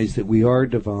recognize that we are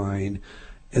divine,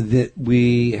 that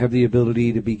we have the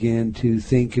ability to begin to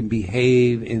think and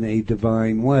behave in a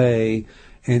divine way,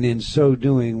 and in so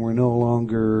doing we're no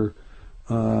longer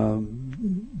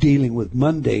dealing with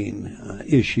mundane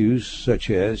issues such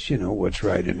as, what's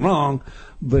right and wrong,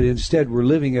 but instead we're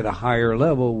living at a higher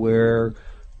level where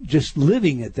just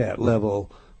living at that level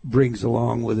brings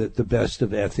along with it the best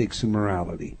of ethics and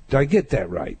morality. Did I get that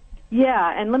right?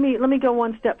 Yeah, and let me go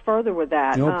one step further with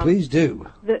that. No, please do.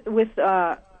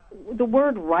 The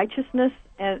word righteousness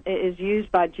is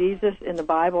used by Jesus in the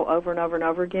Bible over and over and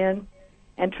over again,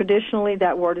 and traditionally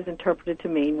that word is interpreted to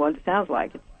mean what it sounds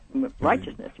like. It's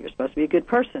righteousness. You're supposed to be a good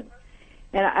person.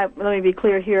 And let me be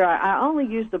clear here. I only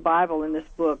use the Bible in this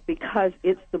book because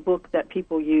it's the book that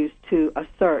people use to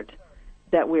assert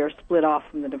that we are split off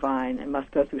from the divine and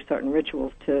must go through certain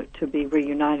rituals to be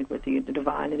reunited with the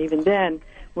divine. And even then,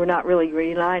 we're not really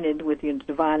reunited with the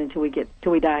divine until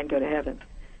we die and go to heaven.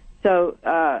 So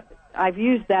I've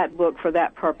used that book for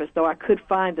that purpose, though I could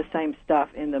find the same stuff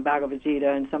in the Bhagavad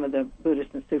Gita and some of the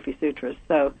Buddhist and Sufi sutras.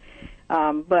 So,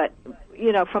 but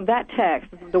from that text,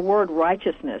 the word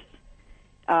righteousness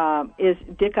is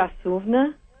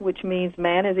dikasuvna, which means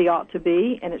man as he ought to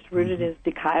be, and it's rooted as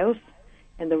dikaios.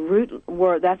 And the root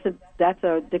word,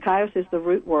 dikaios is the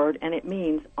root word, and it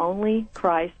means only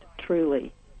Christ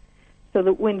truly. So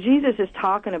that when Jesus is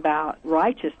talking about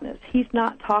righteousness, he's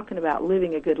not talking about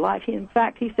living a good life. In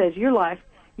fact, he says your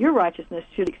righteousness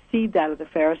should exceed that of the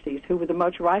Pharisees, who were the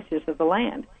most righteous of the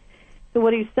land. So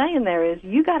what he's saying there is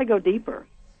you got to go deeper.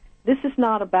 This is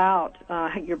not about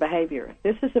your behavior.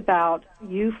 This is about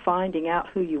you finding out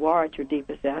who you are at your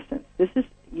deepest essence. This is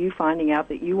you finding out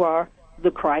that you are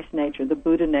the Christ nature, the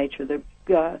Buddha nature,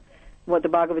 what the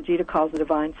Bhagavad Gita calls the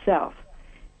divine self.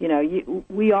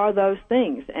 We are those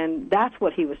things, and that's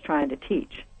what he was trying to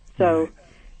teach. So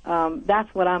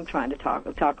that's what I'm trying to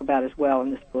talk about as well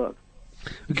in this book.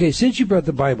 Okay, since you brought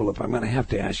the Bible up, I'm going to have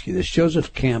to ask you this.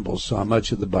 Joseph Campbell saw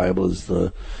much of the Bible as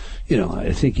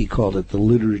I think he called it the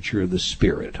literature of the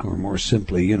spirit, or more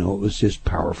simply, it was just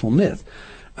powerful myth.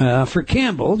 For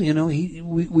Campbell,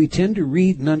 we tend to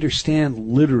read and understand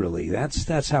literally.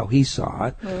 That's how he saw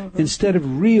it, instead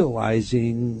of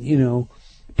realizing,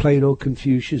 Plato,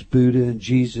 Confucius, Buddha, and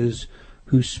Jesus,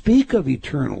 who speak of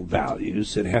eternal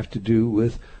values that have to do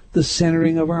with the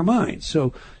centering of our minds.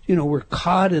 So, we're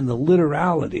caught in the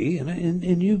literality,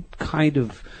 and you kind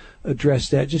of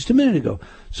addressed that just a minute ago.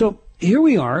 So here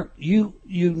we are. You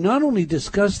not only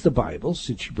discuss the Bible,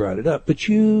 since you brought it up, but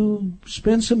you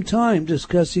spend some time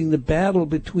discussing the battle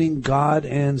between God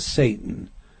and Satan.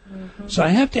 Mm-hmm. So I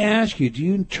have to ask you, do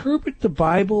you interpret the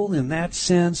Bible in that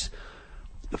sense?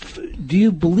 Do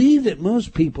you believe that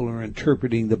most people are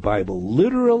interpreting the Bible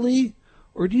literally,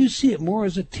 or do you see it more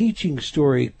as a teaching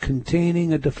story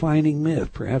containing a defining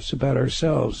myth, perhaps about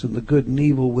ourselves and the good and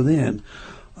evil within,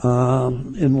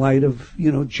 in light of,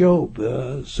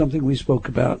 Job, something we spoke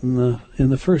about in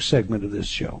the first segment of this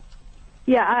show?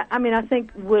 Yeah, I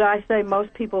think, would I say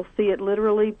most people see it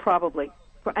literally? Probably.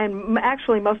 And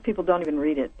actually, most people don't even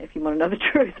read it, if you want to know the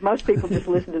truth. Most people just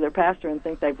listen to their pastor and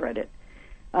think they've read it.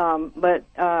 But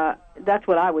that's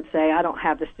what I would say. I don't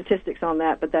have the statistics on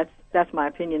that, but that's my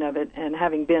opinion of it. And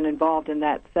having been involved in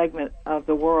that segment of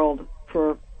the world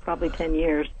for probably 10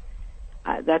 years,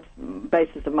 that's the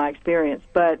basis of my experience.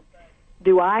 But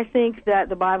do I think that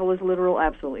the Bible is literal?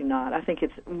 Absolutely not. I think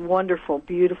it's wonderful,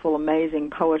 beautiful, amazing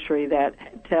poetry that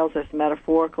tells us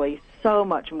metaphorically so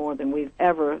much more than we've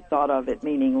ever thought of it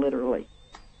meaning literally.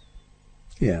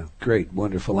 Yeah, great,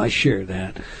 wonderful. I share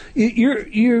that. I'm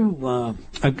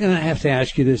going to have to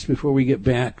ask you this before we get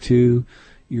back to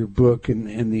your book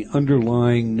and the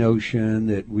underlying notion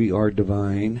that we are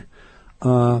divine.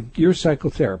 You're a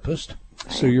psychotherapist,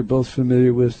 so you're both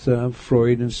familiar with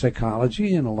Freud and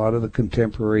psychology and a lot of the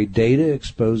contemporary data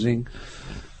exposing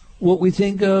what we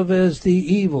think of as the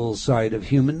evil side of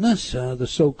humanness, the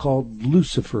so-called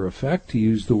Lucifer effect, to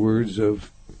use the words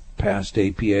of past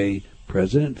APA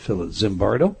President Philip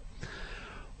Zimbardo.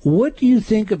 What do you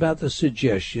think about the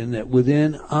suggestion that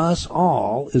within us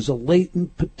all is a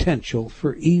latent potential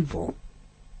for evil?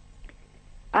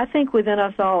 I think within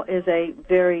us all is a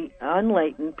very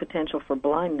unlatent potential for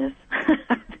blindness.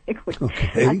 I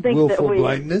think willful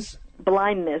blindness?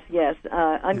 Blindness, yes,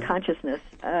 unconsciousness.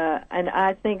 And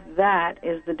I think that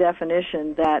is the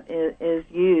definition that is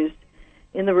used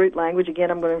in the root language. Again,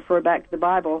 I'm going to refer back to the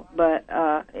Bible, but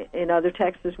in other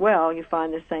texts as well, you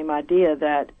find the same idea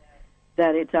that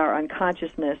it's our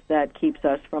unconsciousness that keeps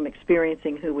us from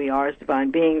experiencing who we are as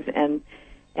divine beings.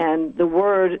 And the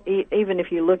word, even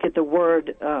if you look at the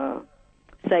word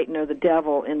Satan or the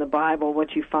devil in the Bible,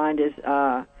 what you find is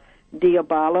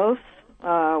diabolos,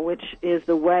 which is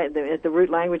the way, at the root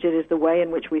language, it is the way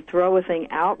in which we throw a thing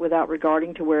out without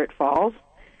regarding to where it falls.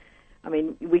 I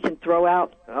mean, we can throw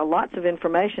out lots of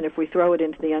information if we throw it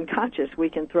into the unconscious.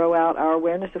 We can throw out our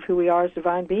awareness of who we are as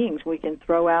divine beings. We can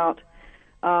throw out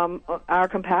our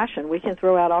compassion. We can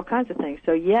throw out all kinds of things.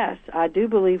 So, yes, I do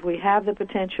believe we have the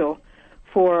potential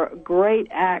for great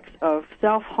acts of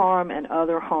self-harm and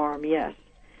other harm, yes.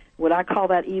 Would I call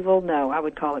that evil? No, I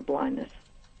would call it blindness.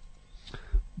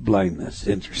 Blindness,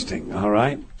 interesting. All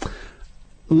right.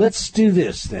 Let's do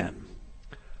this then.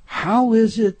 How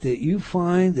is it that you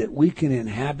find that we can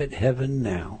inhabit heaven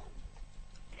now?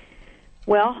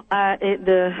 Well,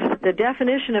 the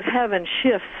definition of heaven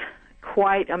shifts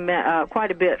quite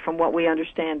a bit from what we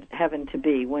understand heaven to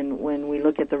be when we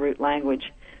look at the root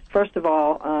language. First of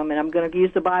all, and I'm going to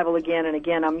use the Bible again and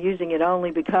again, I'm using it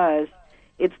only because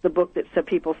it's the book that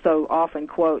people so often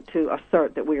quote to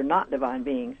assert that we are not divine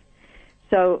beings.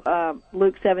 So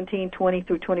Luke 17:20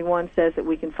 through 21 says that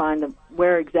we can find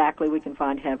where exactly we can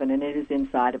find heaven, and it is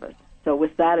inside of us. So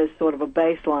with that as sort of a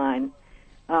baseline,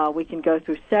 we can go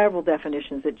through several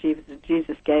definitions that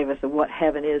Jesus gave us of what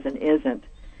heaven is and isn't.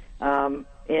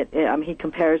 He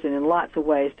compares it in lots of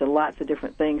ways to lots of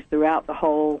different things throughout the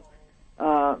whole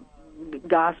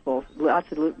Gospels,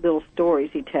 lots of little stories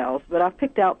he tells. But I've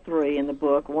picked out three in the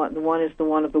book. One is the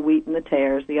one of the wheat and the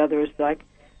tares. The other is like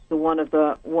the one of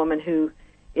the woman who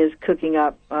is cooking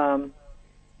up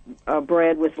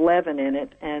bread with leaven in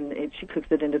it, and she cooks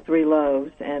it into 3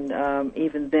 loaves, and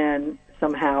even then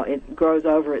somehow it grows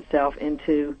over itself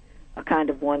into a kind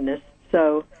of oneness.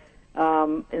 So,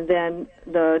 and then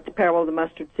the parable of the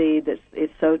mustard seed,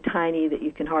 it's so tiny that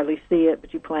you can hardly see it,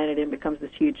 but you plant it in, it becomes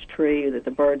this huge tree that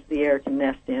the birds of the air can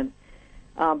nest in.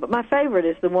 But my favorite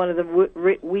is the one of the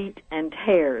wheat and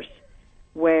tares,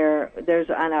 where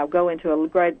and I'll go into a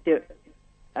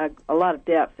lot of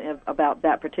depth about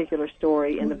that particular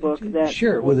story in the book.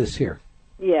 Share it with us here.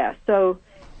 Yeah, so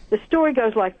the story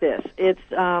goes like this. It's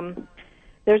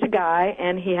there's a guy,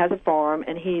 and he has a farm,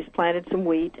 and he's planted some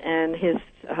wheat, and his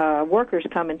workers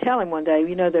come and tell him one day,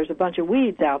 there's a bunch of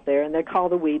weeds out there, and they call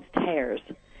the weeds tares.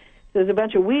 So there's a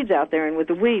bunch of weeds out there, and with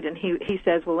the wheat, and he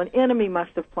says, well, an enemy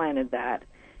must have planted that.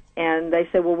 And they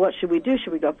say, well, what should we do?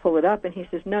 Should we go pull it up? And he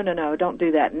says, no, don't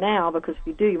do that now, because if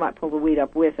you do, you might pull the wheat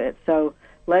up with it. So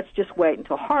let's just wait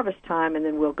until harvest time, and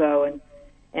then we'll go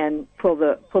and pull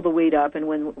the wheat up, and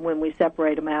when we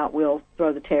separate them out, we'll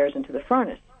throw the tares into the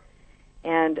furnace.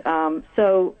 And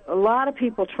so a lot of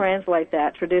people translate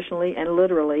that traditionally and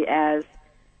literally as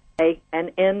an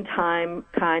end time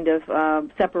kind of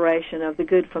separation of the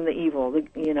good from the evil,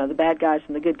 the bad guys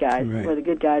from the good guys, right, where the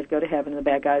good guys go to heaven and the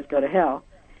bad guys go to hell.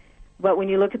 But when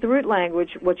you look at the root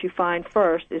language, what you find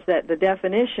first is that the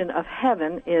definition of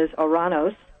heaven is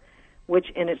oranos,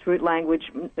 which in its root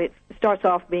language, it starts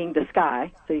off being the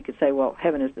sky. So you could say, well,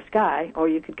 heaven is the sky, or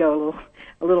you could go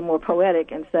a little more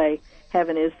poetic and say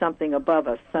heaven is something above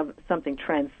us, something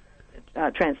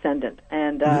transcendent.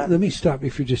 And let me stop you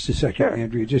for just a second, sure.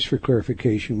 Andrea, just for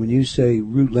clarification. When you say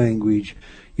root language,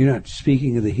 you're not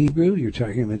speaking of the Hebrew, you're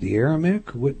talking about the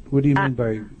Aramaic? What do you mean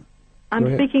by...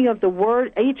 I'm speaking of the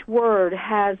word. Each word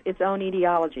has its own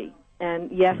etiology. And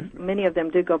yes, many of them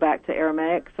do go back to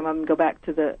Aramaic. Some of them go back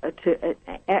to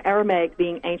Aramaic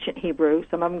being ancient Hebrew.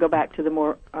 Some of them go back to the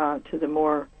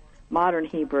more modern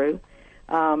Hebrew,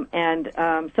 and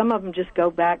some of them just go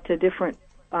back to different,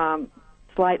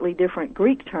 slightly different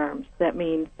Greek terms that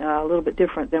mean a little bit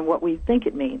different than what we think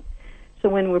it means. So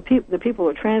when the people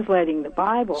are translating the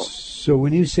Bible. So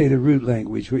when you say the root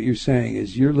language, what you're saying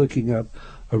is you're looking up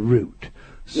a root.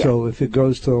 So if it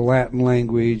goes to the Latin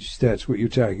language, that's what you're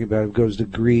talking about. If it goes to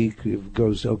Greek, if it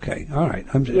goes, okay, all right.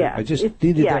 I just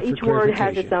needed that for each word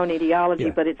has its own etiology,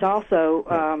 but it's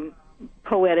also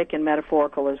poetic and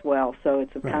metaphorical as well. So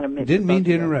it's a kind of mix. Didn't mean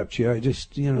to interrupt you. I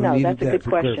just, no, needed that's a that good for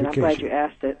question. I'm glad you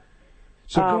asked it.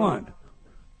 So go on.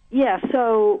 Yeah,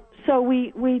 so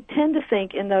we tend to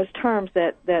think in those terms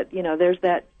that there's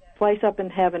that place up in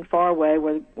heaven far away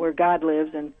where God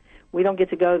lives, and we don't get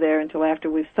to go there until after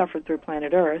we've suffered through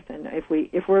planet Earth, and if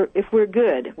we're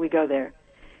good, we go there.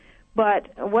 But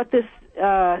what this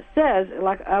says,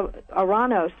 like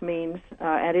Oranos means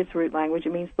at its root language,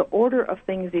 it means the order of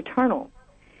things eternal.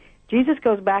 Jesus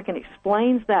goes back and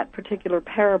explains that particular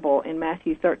parable in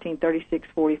Matthew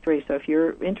 13:36-43. So if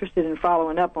you're interested in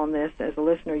following up on this as a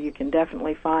listener, you can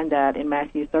definitely find that in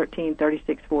Matthew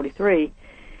 13:36-43.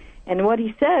 And what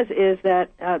he says is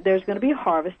that there's going to be a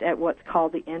harvest at what's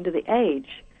called the end of the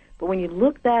age. But when you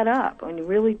look that up, when you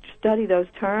really study those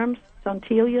terms,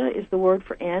 Sontilia is the word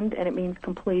for end, and it means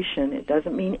completion. It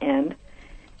doesn't mean end.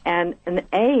 And an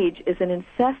age is an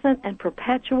incessant and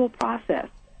perpetual process.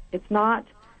 It's not,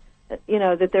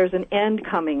 that there's an end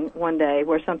coming one day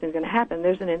where something's going to happen.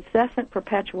 There's an incessant,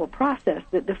 perpetual process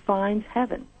that defines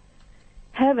heaven.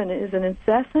 Heaven is an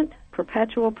incessant,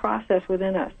 perpetual process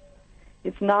within us.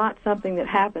 It's not something that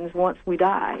happens once we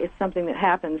die. It's something that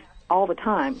happens all the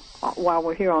time while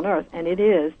we're here on earth, and it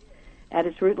is, at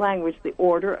its root language, the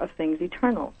order of things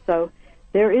eternal. So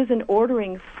there is an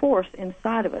ordering force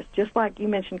inside of us, just like you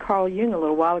mentioned Carl Jung a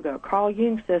little while ago. Carl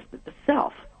Jung says that the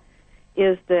self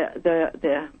is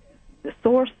the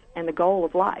source and the goal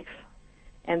of life,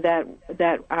 and that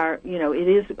our it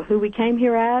is who we came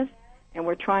here as, and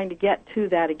we're trying to get to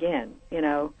that again.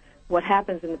 What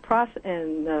happens in the process,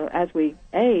 as we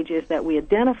age, is that we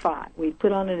identify. We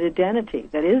put on an identity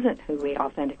that isn't who we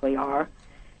authentically are,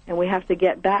 and we have to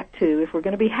get back to, if we're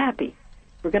going to be happy,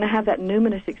 if we're going to have that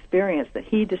numinous experience that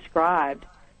he described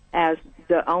as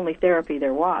the only therapy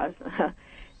there was.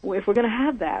 If we're going to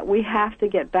have that, we have to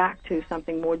get back to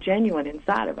something more genuine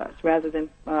inside of us rather than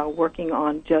working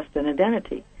on just an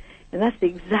identity. And that's the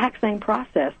exact same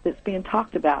process that's being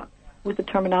talked about with the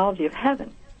terminology of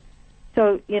heaven.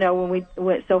 So,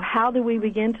 so how do we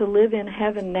begin to live in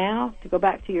heaven now? To go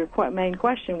back to your main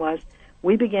question was,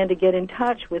 we begin to get in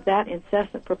touch with that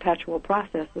incessant, perpetual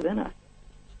process within us.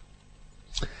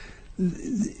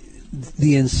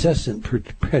 The incessant,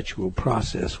 perpetual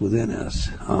process within us,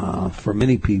 for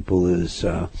many people, is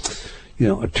a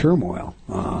turmoil.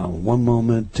 One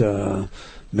moment,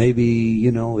 maybe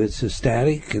it's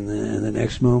ecstatic, and then the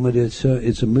next moment it's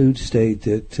a mood state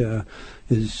that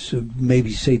is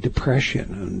maybe, say,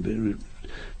 depression. And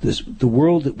the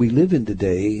world that we live in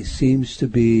today seems to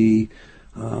be,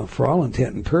 for all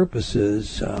intent and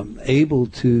purposes, able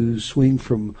to swing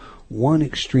from one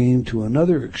extreme to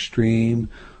another extreme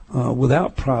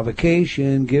without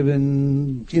provocation,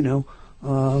 given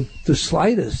the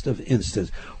slightest of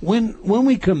instance. When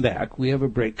we come back, we have a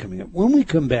break coming up. When we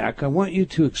come back, I want you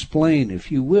to explain, if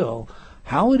you will,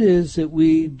 how it is that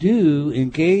we do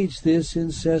engage this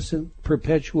incessant,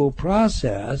 perpetual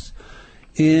process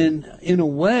in a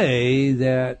way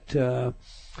that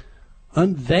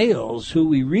unveils who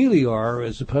we really are,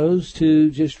 as opposed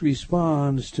to just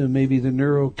responds to maybe the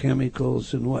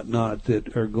neurochemicals and whatnot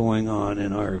that are going on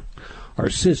in our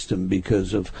system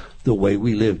because of the way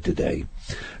we live today.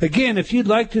 Again, if you'd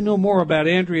like to know more about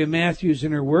Andrea Matthews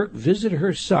and her work, visit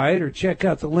her site or check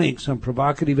out the links on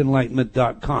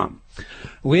provocativeenlightenment.com.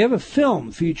 We have a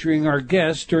film featuring our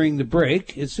guest during the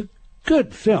break. It's a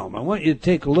good film. I want you to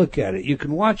take a look at it. You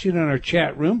can watch it in our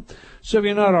chat room. So if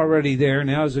you're not already there,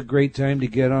 now is a great time to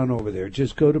get on over there.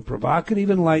 Just go to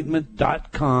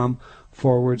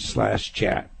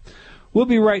provocativeenlightenment.com/chat. We'll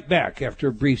be right back after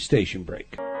a brief station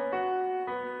break.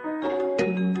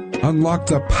 Unlock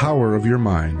the power of your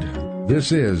mind.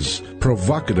 This is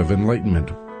Provocative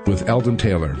Enlightenment with Eldon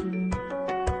Taylor.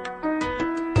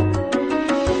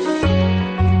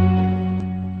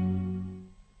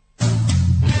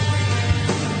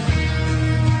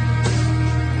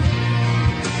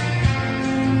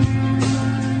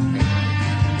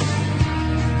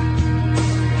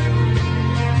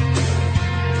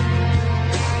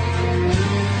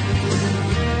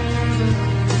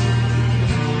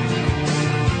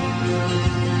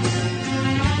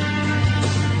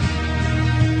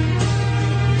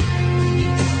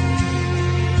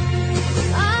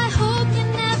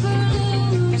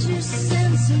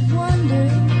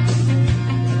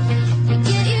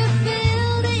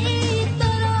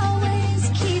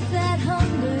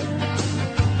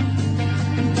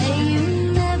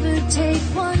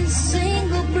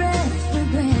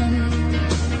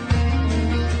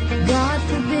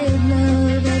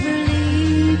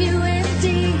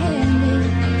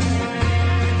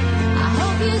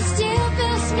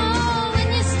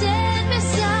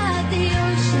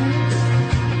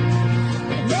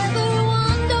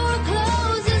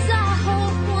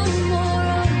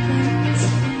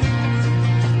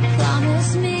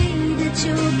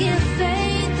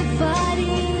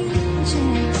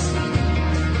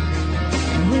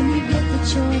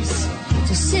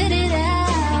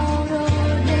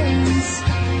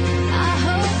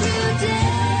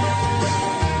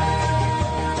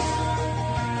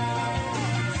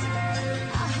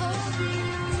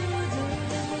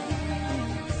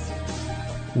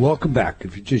 Welcome back.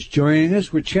 If you're just joining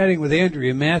us, we're chatting with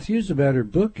Andrea Matthews about her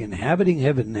book, Inhabiting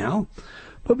Heaven Now.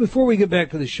 But before we get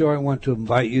back to the show, I want to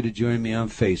invite you to join me on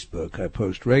Facebook. I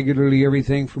post regularly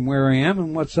everything from where I am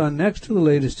and what's on next to the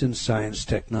latest in science,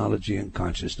 technology, and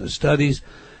consciousness studies,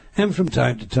 and from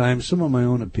time to time, some of my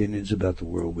own opinions about the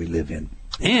world we live in.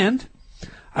 And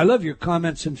I love your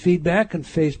comments and feedback, and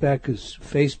Facebook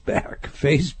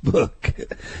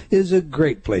is a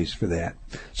great place for that.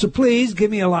 So please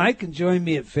give me a like and join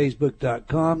me at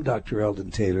facebook.com, Dr.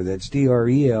 Eldon Taylor. That's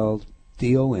DRELDONTAYLOR.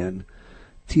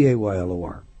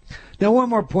 Now, one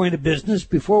more point of business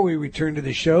before we return to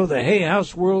the show. The Hay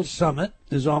House World Summit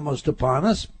is almost upon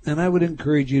us, and I would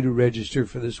encourage you to register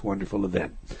for this wonderful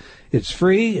event. It's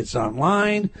free, it's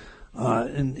online,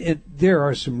 there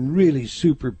are some really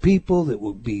super people that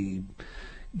will be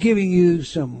giving you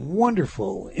some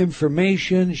wonderful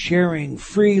information, sharing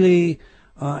freely,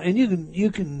 and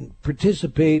you can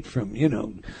participate from,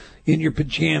 in your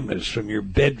pajamas, from your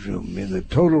bedroom, in the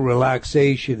total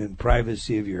relaxation and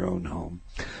privacy of your own home.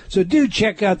 So do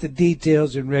check out the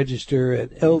details and register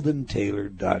at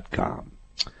eldontaylor.com.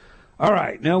 All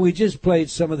right, now we just played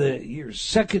some of your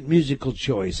second musical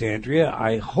choice, Andrea.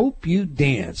 I Hope You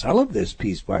Dance. I love this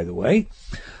piece, by the way.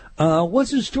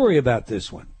 What's the story about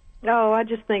this one? Oh, I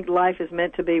just think life is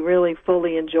meant to be really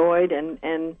fully enjoyed,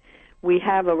 and we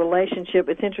have a relationship.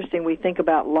 It's interesting, we think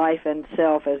about life and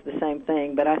self as the same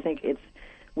thing, but I think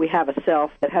we have a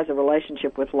self that has a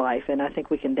relationship with life, and I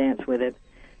think we can dance with it.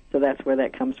 So that's where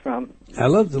that comes from. I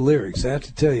love the lyrics. I have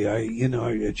to tell you,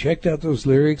 I checked out those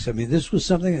lyrics. I mean, this was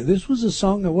a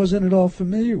song I wasn't at all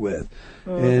familiar with,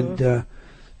 and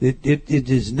it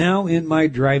is now in my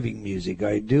driving music.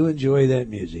 I do enjoy that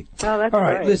music. Oh, that's all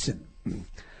right. great. Listen,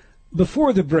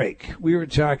 before the break, we were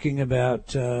talking about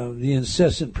the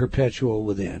incessant perpetual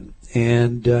within,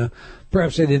 and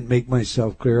perhaps I didn't make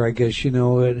myself clear. I guess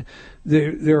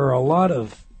there are a lot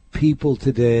of people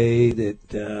today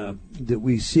that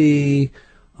we see,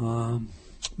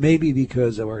 maybe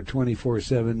because of our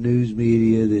 24/7 news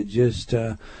media, that just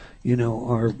are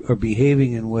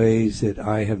behaving in ways that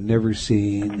I have never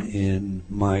seen in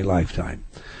my lifetime.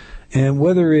 And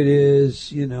whether it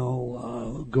is going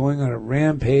on a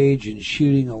rampage and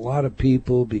shooting a lot of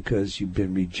people because you've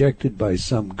been rejected by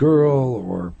some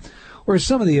girl, or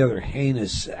some of the other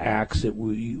heinous acts that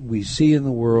we see in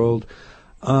the world.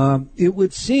 It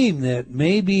would seem that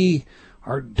maybe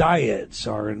our diets,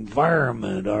 our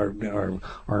environment,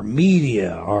 our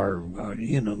media, our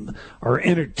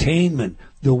entertainment,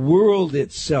 the world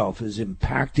itself is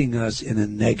impacting us in a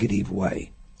negative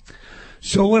way.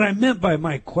 So what I meant by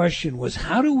my question was,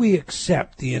 how do we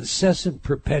accept the incessant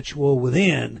perpetual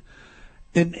within,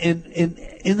 and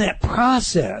in that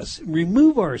process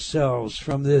remove ourselves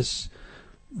from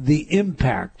the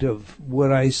impact of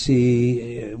what I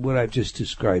see, what I've just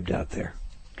described out there?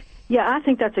 Yeah, I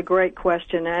think that's a great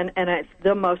question, and it's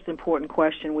the most important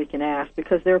question we can ask,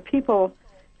 because there are people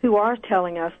who are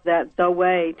telling us that the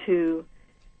way to,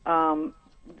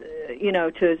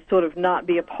 to sort of not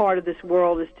be a part of this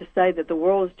world is to say that the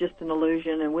world is just an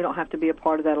illusion, and we don't have to be a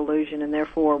part of that illusion, and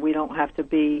therefore we don't have to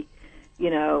be,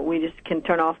 we just can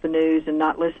turn off the news and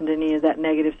not listen to any of that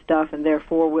negative stuff, and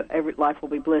therefore every life will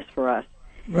be bliss for us.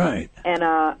 Right.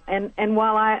 And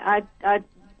while I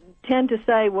tend to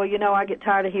say, well, I get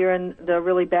tired of hearing the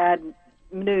really bad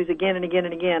news again and again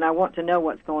and again. I want to know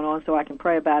what's going on so I can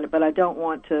pray about it, but I don't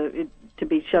want it to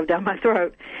be shoved down my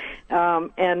throat.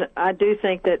 And I do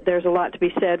think that there's a lot to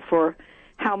be said for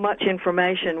how much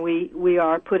information we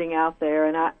are putting out there.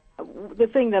 And the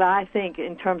thing that I think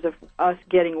in terms of us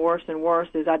getting worse and worse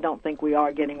is I don't think we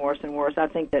are getting worse and worse. I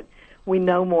think that we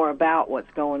know more about what's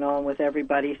going on with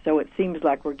everybody, so it seems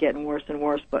like we're getting worse and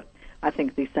worse, but I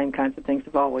think these same kinds of things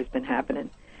have always been happening.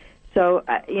 So,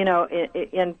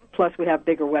 and plus we have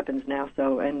bigger weapons now,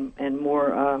 and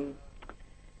more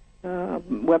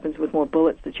weapons with more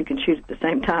bullets that you can shoot at the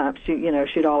same time,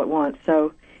 shoot all at once.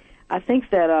 So I think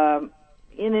that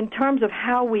in terms of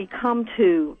how we come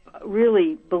to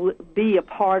really be a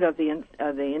part of the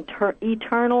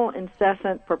eternal,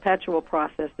 incessant, perpetual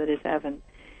process that is heaven,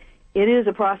 it is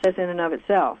a process in and of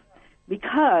itself,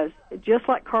 because just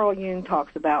like Carl Jung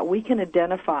talks about, we can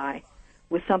identify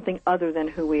with something other than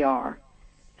who we are.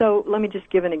 So let me just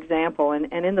give an example,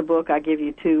 and in the book I give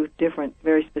you two different,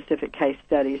 very specific case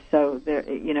studies. So there,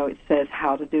 it says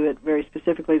how to do it very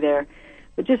specifically there.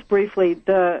 But just briefly,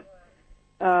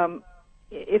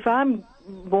 if I'm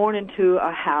born into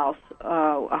a house,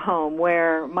 a home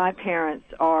where my parents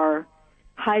are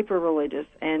hyper-religious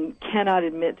and cannot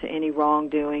admit to any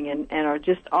wrongdoing and are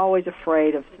just always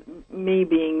afraid of me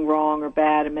being wrong or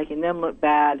bad and making them look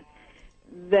bad,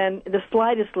 then the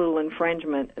slightest little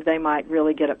infringement they might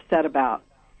really get upset about.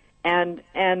 And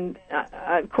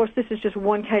of course, this is just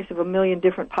one case of a million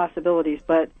different possibilities,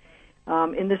 but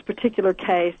in this particular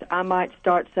case, I might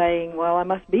start saying, well, I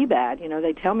must be bad.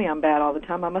 They tell me I'm bad all the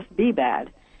time. I must be bad.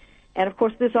 And, of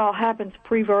course, this all happens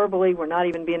pre-verbally. We're not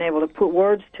even being able to put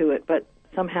words to it, but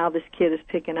somehow this kid is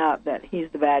picking up that he's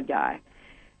the bad guy.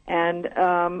 And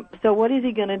so what is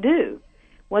he going to do?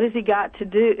 What has he got to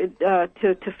do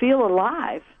to feel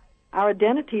alive? Our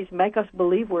identities make us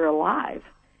believe we're alive.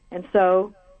 And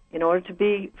so in order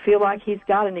to feel like he's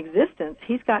got an existence,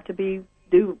 he's got to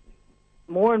do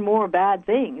more and more bad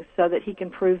things so that he can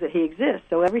prove that he exists.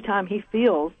 So every time he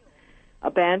feels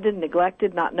abandoned,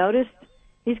 neglected, not noticed,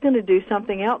 he's going to do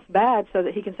something else bad so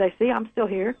that he can say, see, I'm still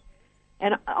here.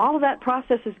 And all of that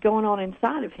process is going on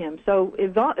inside of him. So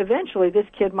eventually this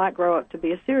kid might grow up to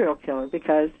be a serial killer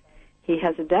because he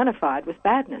has identified with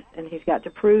badness, and he's got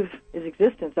to prove his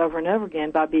existence over and over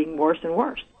again by being worse and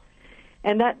worse.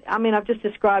 And I've just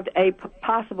described a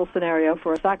possible scenario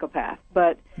for a psychopath,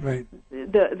 but right.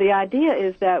 The idea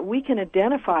is that we can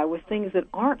identify with things that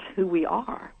aren't who we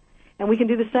are. And we can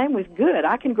do the same with good.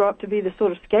 I can grow up to be the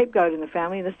sort of scapegoat in the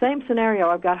family. In the same scenario,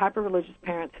 I've got hyper-religious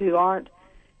parents who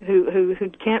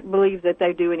can't believe that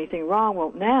they do anything wrong.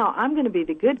 Well, now I'm going to be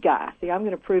the good guy. See, I'm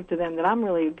going to prove to them that I'm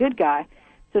really a good guy.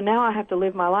 So now I have to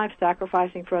live my life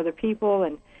sacrificing for other people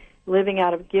and living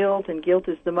out of guilt, and guilt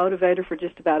is the motivator for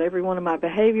just about every one of my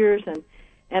behaviors.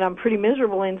 and I'm pretty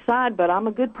miserable inside, but I'm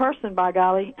a good person, by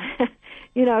golly.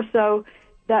 So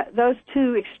that those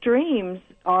two extremes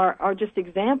are just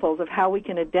examples of how we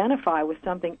can identify with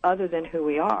something other than who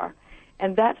we are.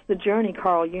 And that's the journey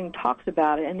Carl Jung talks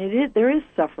about it. And there is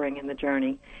suffering in the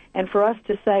journey. And for us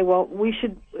to say, well, we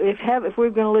should, if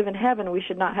we're going to live in heaven, we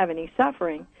should not have any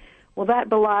suffering. Well, that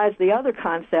belies the other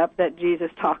concept that Jesus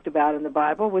talked about in the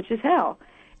Bible, which is hell.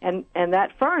 And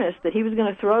that furnace that he was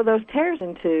going to throw those tares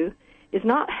into is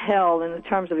not hell in the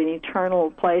terms of an eternal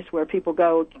place where people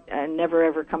go and never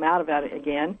ever come out of it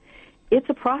again. It's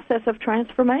a process of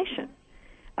transformation,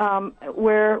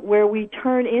 where we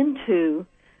turn into,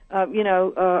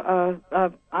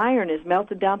 iron is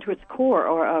melted down to its core,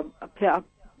 or a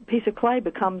piece of clay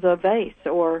becomes a vase,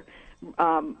 or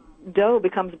dough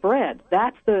becomes bread.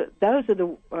 Those are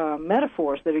the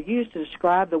metaphors that are used to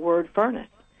describe the word furnace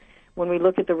when we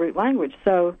look at the root language.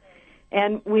 So,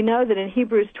 and we know that in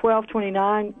Hebrews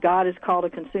 12:29, God is called a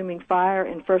consuming fire.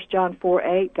 In 1 John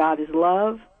 4:8, God is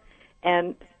love.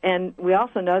 And we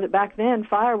also know that back then,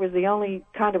 fire was the only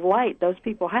kind of light those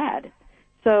people had.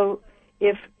 So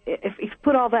if you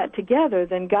put all that together,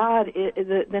 then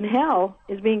then hell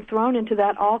is being thrown into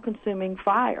that all-consuming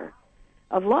fire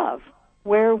of love,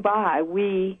 whereby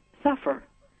we suffer,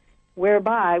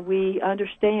 whereby we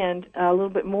understand a little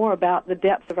bit more about the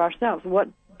depths of ourselves. What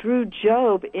drew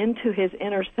Job into his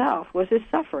inner self was his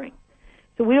suffering.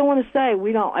 So we don't want to say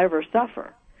we don't ever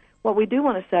suffer. What we do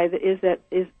want to say is that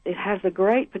it has a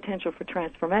great potential for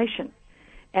transformation.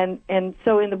 And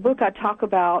so in the book I talk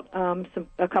about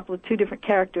two different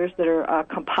characters that are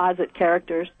composite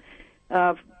characters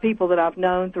of people that I've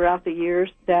known throughout the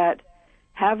years that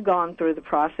have gone through the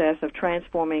process of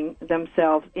transforming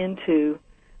themselves into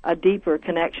a deeper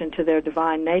connection to their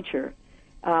divine nature.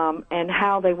 And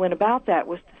how they went about that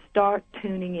was to start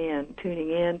tuning in.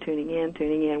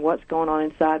 What's going on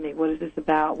inside me? What is this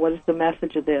about? What is the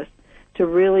message of this? To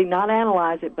really not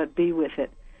analyze it, but be with it,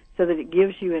 so that it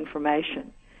gives you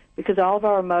information. Because all of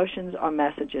our emotions are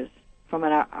messages from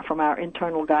our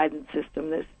internal guidance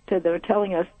system that are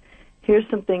telling us, here's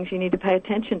some things you need to pay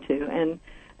attention to,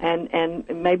 and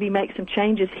maybe make some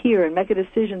changes here, and make a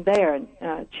decision there,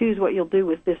 and choose what you'll do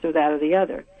with this or that or the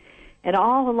other. And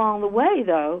all along the way,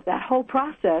 though, that whole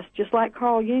process, just like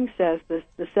Carl Jung says,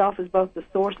 the self is both the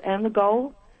source and the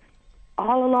goal.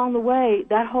 All along the way,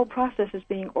 that whole process is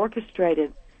being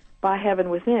orchestrated by heaven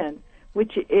within,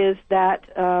 which is that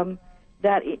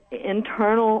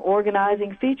internal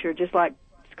organizing feature, just like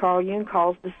Carl Jung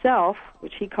calls the self,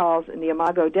 which he calls in the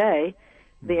Imago Dei,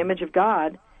 the image of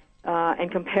God,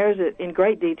 and compares it in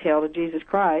great detail to Jesus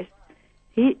Christ.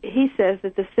 He says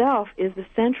that the self is the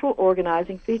central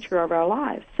organizing feature of our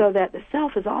lives, so that the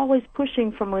self is always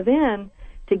pushing from within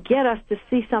to get us to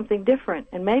see something different.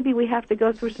 And maybe we have to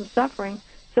go through some suffering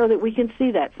so that we can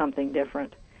see that something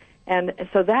different. And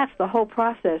so that's the whole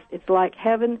process. It's like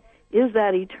heaven is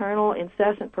that eternal,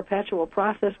 incessant, perpetual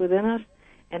process within us,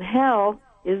 and hell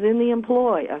is in the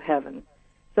employ of heaven,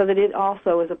 so that it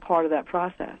also is a part of that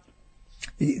process.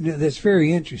 That's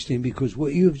very interesting, because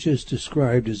what you've just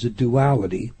described is a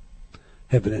duality,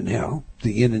 heaven and hell,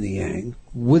 the yin and the yang,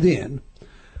 within,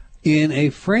 in a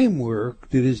framework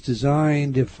that is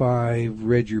designed, if I've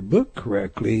read your book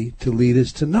correctly, to lead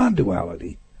us to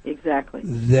non-duality. Exactly.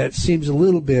 That seems a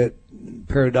little bit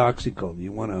paradoxical.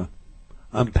 You want to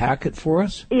unpack it for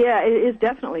us? Yeah, it is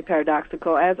definitely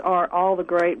paradoxical, as are all the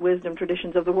great wisdom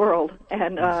traditions of the world.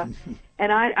 And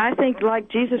I think, like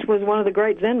Jesus was one of the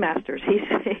great Zen masters.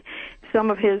 Some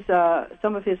of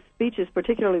his speeches,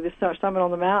 particularly the Sermon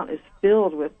on the Mount, is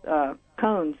filled with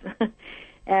koans.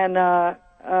 And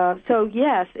so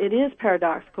yes, it is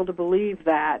paradoxical to believe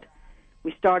that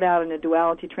we start out in a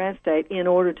duality trance state in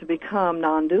order to become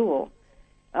non-dual.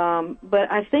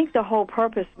 But I think the whole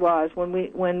purpose was when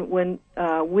we,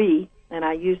 and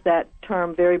I use that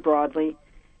term very broadly,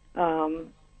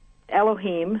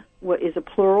 Elohim is a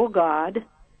plural God,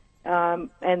 and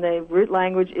the root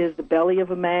language is the belly of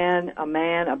a man,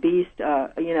 a beast.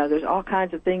 There's all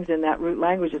kinds of things in that root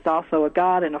language. It's also a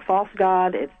God and a false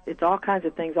God. It's all kinds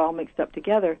of things all mixed up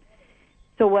together.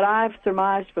 So what I've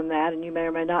surmised from that, and you may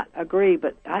or may not agree,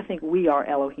 but I think we are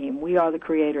Elohim. We are the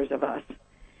creators of us.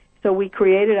 So we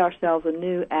created ourselves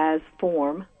anew as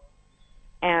form,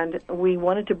 and we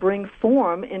wanted to bring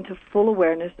form into full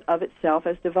awareness of itself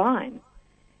as divine.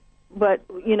 But,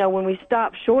 when we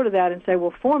stop short of that and say,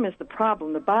 well, form is the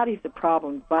problem, the body's the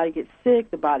problem, the body gets sick,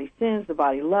 the body sins, the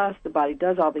body lusts, the body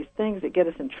does all these things that get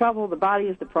us in trouble, the body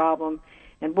is the problem,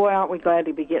 and boy, aren't we glad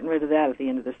to be getting rid of that at the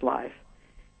end of this life.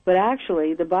 But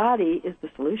actually, the body is the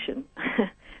solution.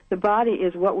 The body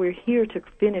is what we're here to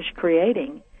finish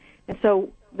creating. And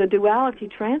so the duality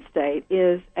trance state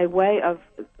is a way of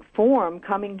form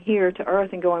coming here to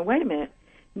Earth and going, wait a minute,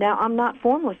 now I'm not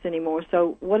formless anymore,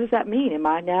 so what does that mean? Am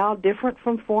I now different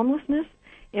from formlessness?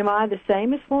 Am I the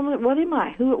same as formless? What am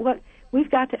I? What? We've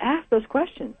got to ask those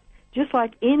questions. Just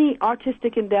like any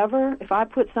artistic endeavor, if I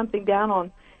put something down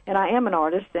on, and I am an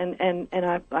artist, and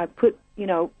I put,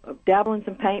 dabble in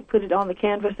some paint, put it on the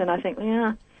canvas, and I think,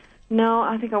 no,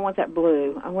 I think I want that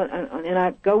blue. And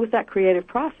I go with that creative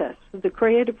process. So the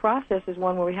creative process is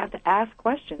one where we have to ask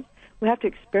questions. We have to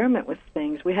experiment with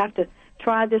things. We have to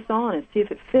try this on and see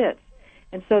if it fits.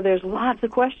 And so there's lots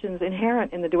of questions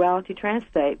inherent in the duality trance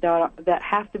state that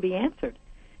have to be answered.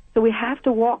 So we have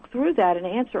to walk through that and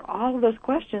answer all of those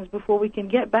questions before we can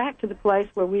get back to the place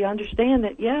where we understand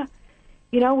that,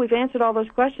 we've answered all those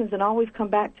questions, and all we've come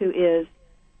back to is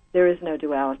there is no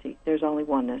duality. There's only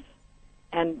oneness.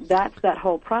 And that's that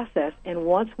whole process. And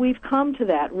once we've come to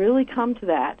that, really come to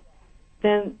that,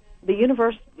 then the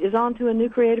universe is on to a new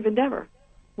creative endeavor.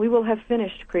 We will have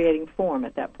finished creating form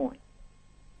at that point.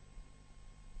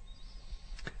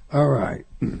 All right.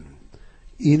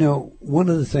 One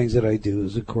of the things that I do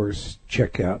is, of course,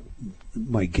 check out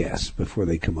my guests before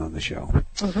they come on the show.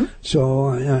 Mm-hmm. So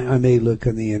I may look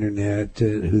on the internet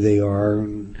at who they are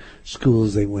and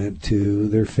schools they went to,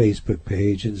 their Facebook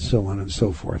page, and so on and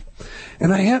so forth.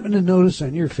 And I happen to notice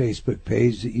on your Facebook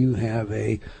page that you have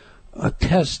a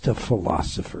test of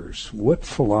philosophers. What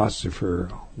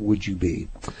philosopher would you be?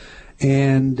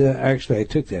 And actually, I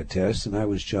took that test, and I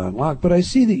was John Locke. But I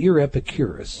see that you're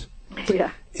Epicurus.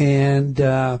 Yeah. And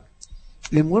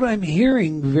what I'm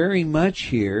hearing very much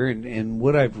here, and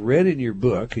what I've read in your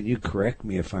book, and you correct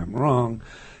me if I'm wrong,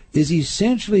 is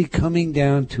essentially coming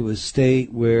down to a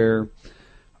state where,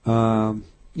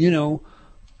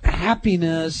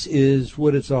 happiness is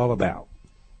what it's all about.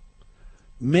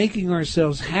 Making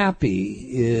ourselves happy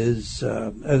is,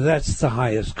 that's the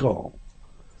highest goal.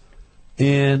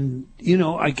 And,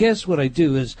 I guess what I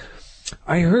do is,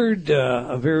 I heard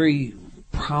a very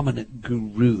prominent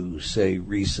guru say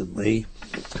recently,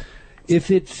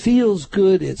 if it feels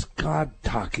good, it's God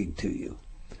talking to you.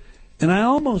 And I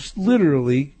almost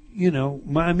literally,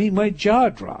 my jaw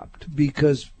dropped,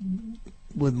 because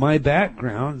with my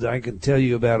background, I can tell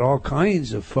you about all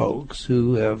kinds of folks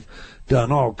who have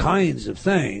done all kinds of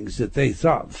things that they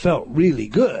thought felt really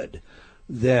good,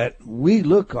 that we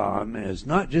look on as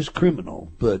not just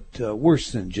criminal, but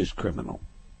worse than just criminal.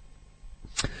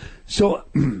 So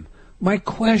my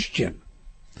question,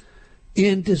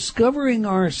 in discovering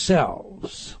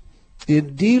ourselves,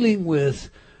 in dealing with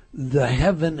the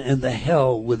heaven and the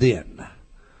hell within,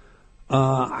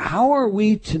 how are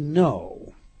we to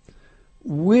know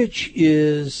which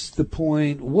is the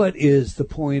point, what is the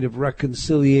point of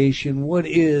reconciliation, what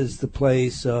is the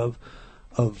place of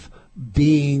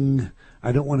being,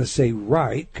 I don't want to say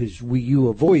right, because you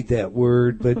avoid that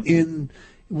word, but in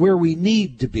where we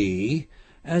need to be,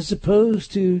 as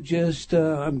opposed to just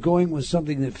I'm going with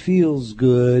something that feels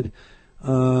good in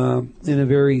a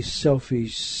very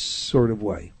selfish sort of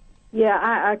way. Yeah,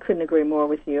 I couldn't agree more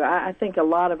with you. I think a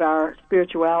lot of our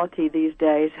spirituality these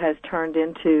days has turned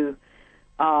into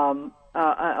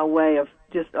a way of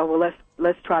just,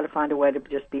 let's try to find a way to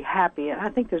just be happy. And I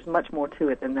think there's much more to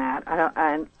it than that.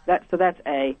 So that's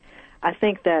A. I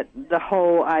think that the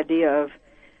whole idea of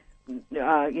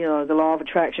the law of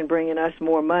attraction bringing us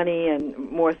more money and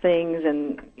more things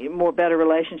and more better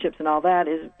relationships and all that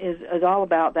is all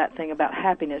about that thing about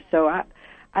happiness. So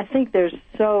I think there's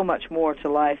so much more to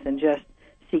life than just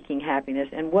seeking happiness.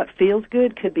 And what feels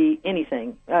good could be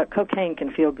anything. Cocaine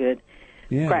can feel good.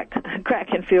 Yeah. Crack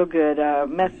can feel good.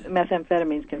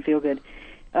 Methamphetamines can feel good.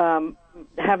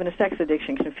 Having a sex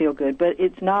addiction can feel good. But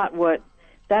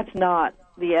that's not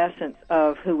the essence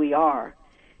of who we are.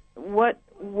 What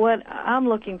I'm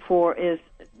looking for is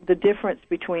the difference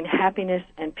between happiness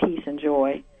and peace and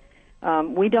joy.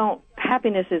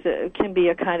 Happiness can be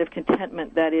a kind of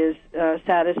contentment that is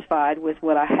satisfied with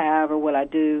what I have or what I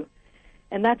do,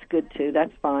 and that's good too.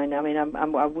 That's fine. I mean,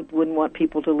 I wouldn't want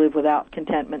people to live without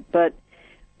contentment, but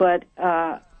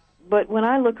when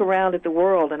I look around at the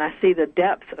world and I see the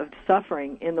depth of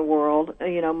suffering in the world,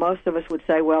 most of us would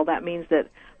say, well, that means that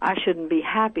I shouldn't be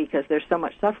happy because there's so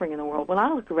much suffering in the world. When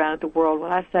I look around at the world,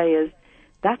 what I say is,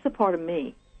 that's a part of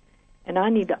me, and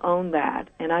I need to own that,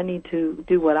 and I need to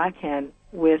do what I can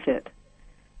with it,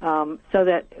 so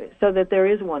that there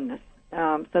is oneness,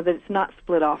 so that it's not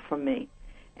split off from me,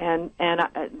 and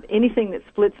anything that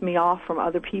splits me off from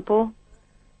other people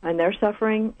and their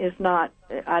suffering is not.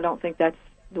 I don't think that's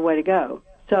the way to go.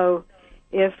 So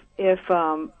if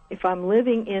I'm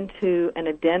living into an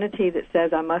identity that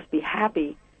says I must be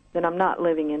happy then I'm not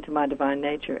living into my divine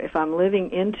nature. If I'm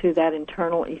living into that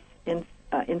internal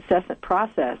incessant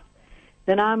process,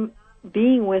 then I'm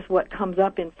being with what comes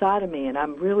up inside of me, and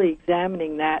I'm really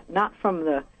examining that, not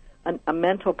from a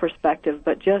mental perspective,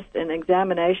 but just an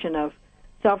examination of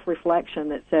self-reflection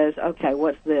that says, okay,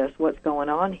 what's this? What's going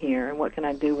on here? And what can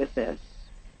I do with this?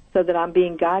 So that I'm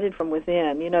being guided from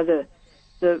within. You know,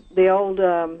 the old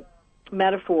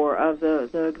metaphor of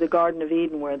the Garden of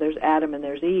Eden, where there's Adam and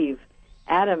there's Eve.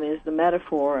 Adam is the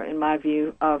metaphor, in my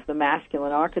view, of the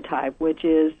masculine archetype, which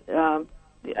is the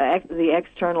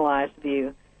externalized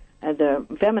view. And the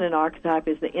feminine archetype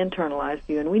is the internalized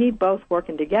view. And we need both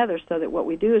working together so that what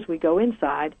we do is we go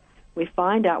inside, we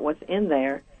find out what's in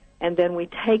there, and then we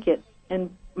take it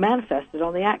and manifest it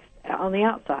on the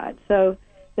outside. So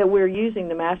that we're using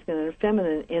the masculine and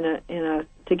feminine in a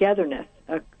togetherness,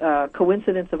 a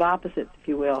coincidence of opposites, if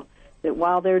you will. That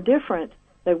while they're different,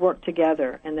 they work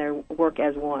together and they work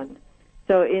as one.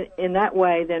 So in that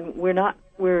way, then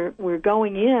we're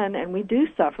going in, and we do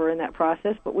suffer in that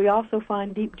process, but we also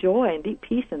find deep joy and deep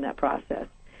peace in that process.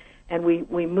 And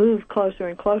we move closer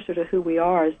and closer to who we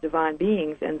are as divine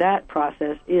beings, and that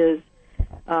process is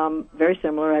very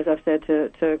similar, as I've said,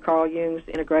 to Carl Jung's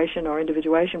integration or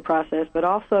individuation process, but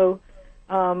also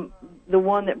the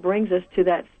one that brings us to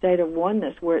that state of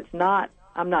oneness where it's not,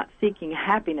 I'm not seeking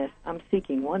happiness, I'm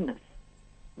seeking oneness.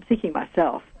 I'm seeking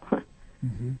myself.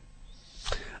 Mm-hmm.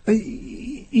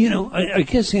 I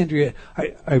guess, Andrea,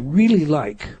 I really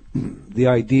like the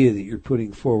idea that you're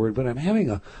putting forward, but I'm having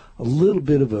a little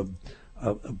bit of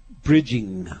a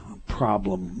bridging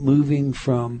problem, moving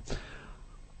from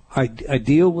I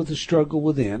deal with the struggle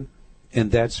within, and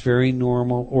that's very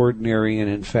normal, ordinary, and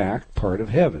in fact part of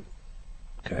heaven.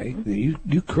 Okay?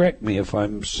 You correct me if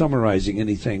I'm summarizing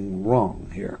anything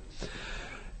wrong here.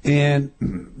 And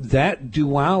that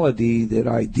duality that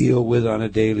I deal with on a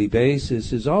daily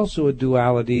basis is also a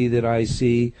duality that I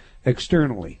see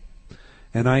externally.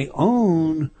 And I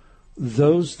own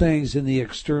those things in the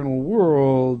external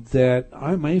world that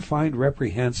I may find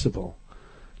reprehensible,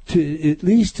 at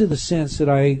least to the sense that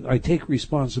I take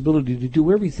responsibility to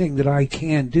do everything that I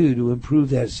can do to improve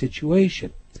that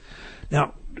situation.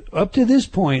 Now, up to this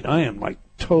point, I am like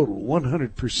total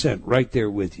 100% right there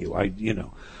with you.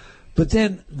 But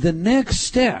then the next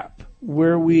step,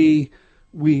 where we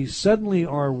suddenly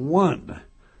are one,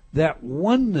 that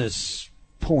oneness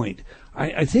point,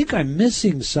 I think I'm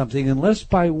missing something, unless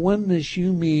by oneness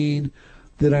you mean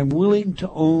that I'm willing to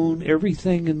own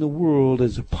everything in the world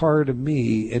as a part of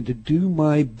me and to do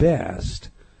my best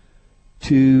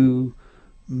to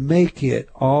make it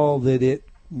all that it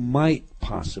might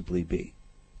possibly be.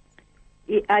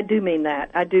 I do mean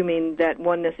that. I do mean that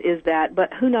oneness is that,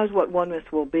 but who knows what oneness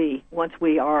will be once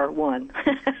we are one.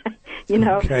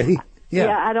 Okay.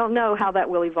 Yeah, I don't know how that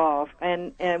will evolve,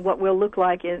 and what will look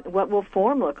like, what will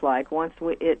form look like once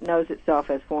it knows itself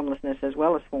as formlessness as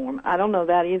well as form. I don't know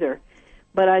that either,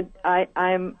 but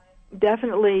I'm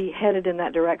definitely headed in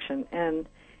that direction, and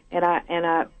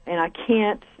I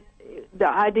can't. The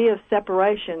idea of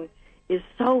separation is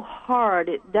so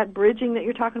hard. That bridging that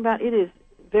you're talking about, it is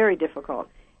very difficult.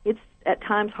 It's at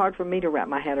times hard for me to wrap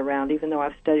my head around, even though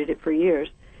I've studied it for years.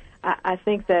 I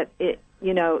think that it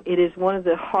is one of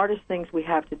the hardest things we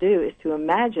have to do is to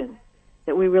imagine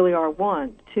that we really are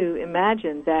one, to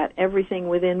imagine that everything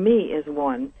within me is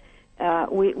one.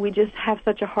 We just have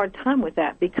such a hard time with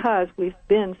that because we've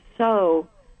been so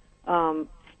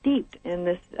steeped in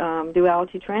this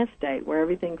duality trance state where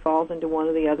everything falls into one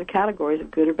of the other categories of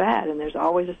good or bad, and there's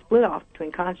always a split off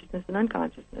between consciousness and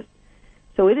unconsciousness.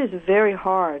 So it is very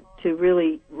hard to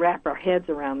really wrap our heads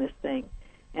around this thing.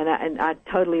 And I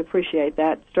totally appreciate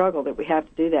that struggle that we have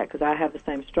to do that, because I have the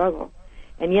same struggle.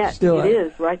 And yet it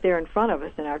is right there in front of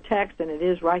us in our text, and it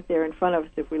is right there in front of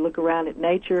us if we look around at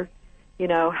nature,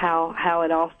 how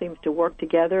it all seems to work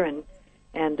together.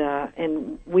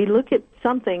 And we look at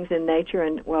some things in nature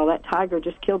and, well, that tiger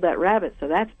just killed that rabbit, so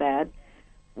that's bad.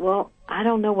 Well, I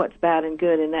don't know what's bad and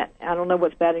good in that. I don't know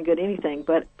what's bad and good anything,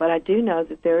 but I do know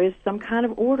that there is some kind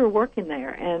of order working there,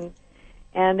 and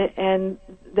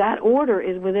that order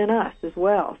is within us as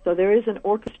well. So there is an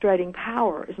orchestrating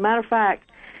power. As a matter of fact,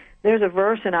 there's a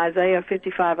verse in Isaiah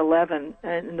 55:11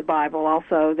 in the Bible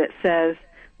also that says,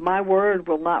 "My word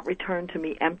will not return to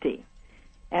me empty."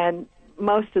 And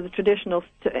most of the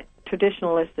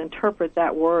traditionalists interpret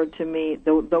that word to mean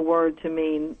the word to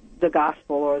mean the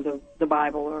gospel or the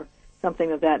Bible or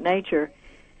something of that nature.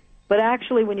 But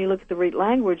actually, when you look at the Greek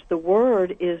language, the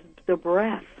word is the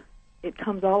breath. It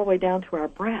comes all the way down to our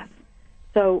breath.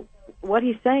 So what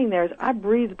he's saying there is, I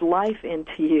breathed life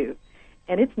into you,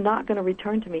 and it's not going to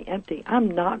return to me empty. I'm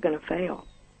not going to fail.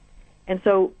 And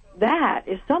so that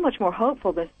is so much more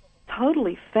hopeful than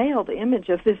totally failed image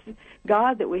of this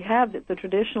God that we have that the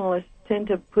traditionalists tend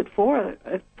to put forth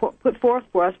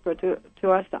for us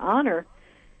to us to honor,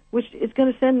 which is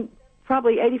going to send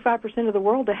probably 85% of the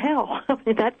world to hell. I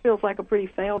mean, that feels like a pretty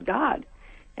failed God.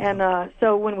 And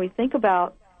so when we think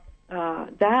about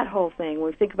that whole thing,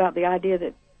 we think about the idea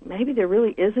that maybe there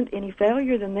really isn't any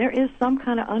failure, then there is some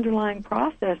kind of underlying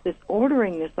process that's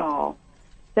ordering this all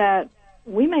that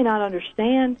we may not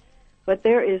understand, but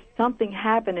there is something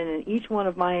happening in each one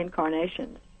of my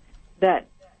incarnations that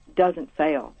doesn't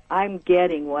fail. I'm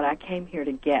getting what I came here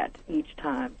to get each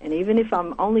time. And even if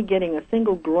I'm only getting a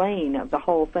single grain of the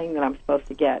whole thing that I'm supposed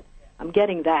to get, I'm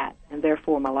getting that, and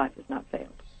therefore my life has not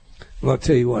failed. Well, I'll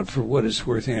tell you what, for what it's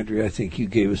worth, Andrea, I think you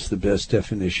gave us the best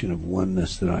definition of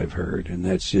oneness that I've heard, and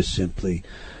that's just simply,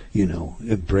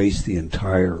 embrace the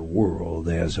entire world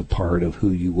as a part of who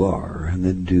you are, and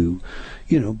then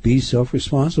be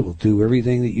self-responsible. Do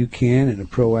everything that you can in a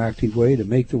proactive way to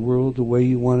make the world the way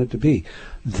you want it to be.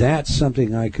 That's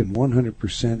something I can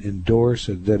 100% endorse,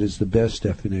 and that is the best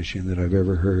definition that I've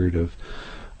ever heard of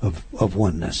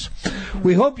oneness.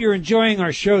 We hope you're enjoying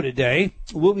our show today.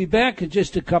 We'll be back in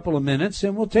just a couple of minutes,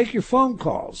 and we'll take your phone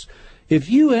calls. If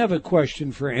you have a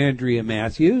question for Andrea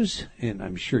Matthews, and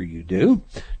I'm sure you do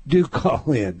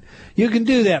call in. You can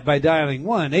do that by dialing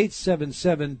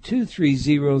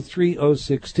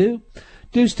 1-877-230-3062.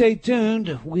 Do stay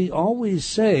tuned. We always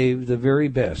save the very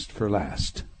best for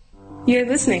last. You're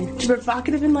listening to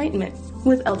Provocative Enlightenment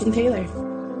with Eldon Taylor.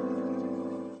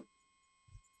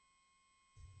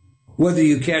 Whether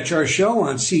you catch our show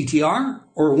on CTR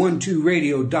or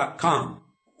 12radio.com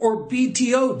or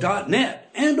BTO.net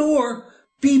and or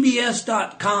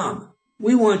BBS.com,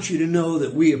 we want you to know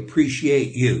that we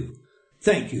appreciate you.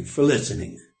 Thank you for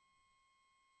listening.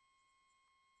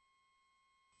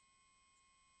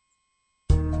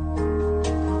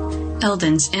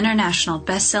 Eldon's international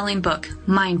best-selling book,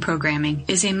 Mind Programming,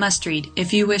 is a must-read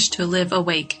if you wish to live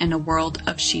awake in a world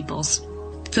of sheeples.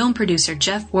 Film producer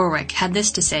Jeff Warwick had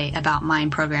this to say about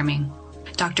mind programming.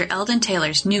 Dr. Eldon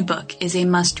Taylor's new book is a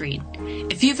must-read.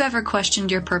 If you've ever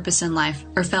questioned your purpose in life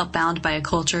or felt bound by a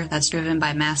culture that's driven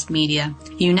by mass media,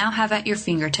 you now have at your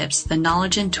fingertips the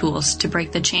knowledge and tools to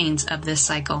break the chains of this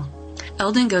cycle.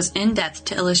 Eldon goes in-depth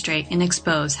to illustrate and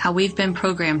expose how we've been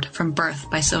programmed from birth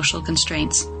by social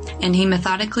constraints, and he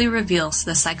methodically reveals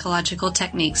the psychological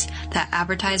techniques that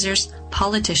advertisers,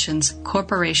 politicians,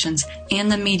 corporations,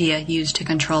 and the media use to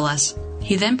control us.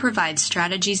 He then provides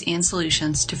strategies and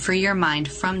solutions to free your mind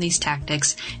from these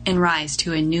tactics and rise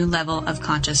to a new level of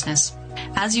consciousness.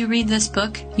 As you read this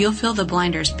book, you'll feel the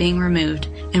blinders being removed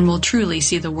and will truly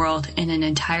see the world in an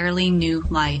entirely new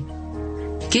light.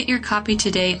 Get your copy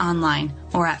today online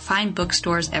or at fine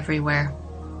bookstores everywhere.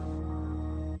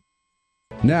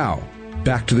 Now,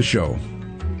 back to the show.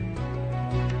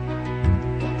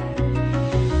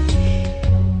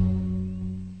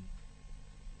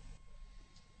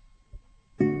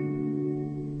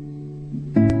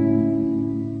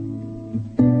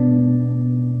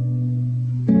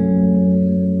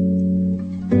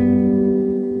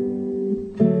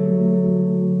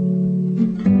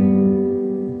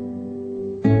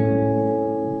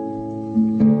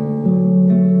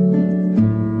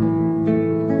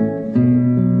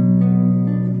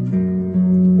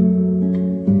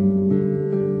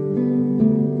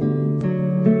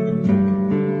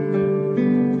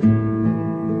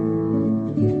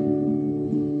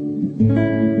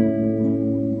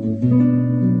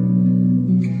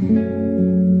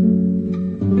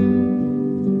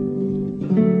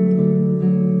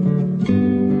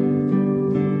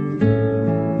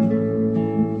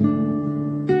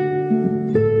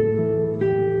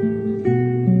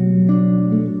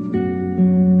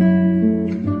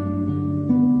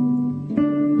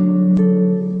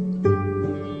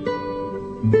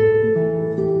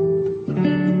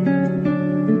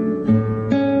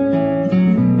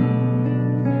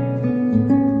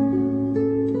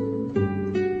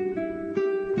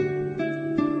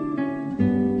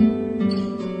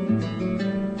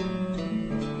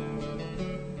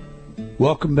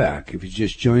 Welcome back. If you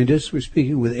just joined us, we're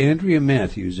speaking with Andrea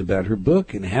Matthews about her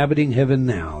book, Inhabiting Heaven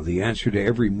Now, the answer to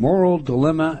every moral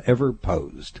dilemma ever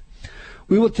posed.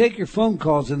 We will take your phone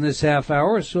calls in this half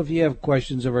hour, so if you have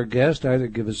questions of our guest, either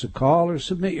give us a call or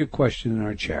submit your question in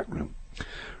our chat room.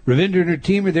 Ravinder and her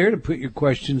team are there to put your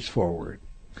questions forward.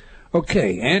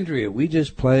 Okay, Andrea, we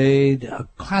just played a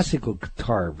classical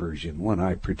guitar version, one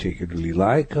I particularly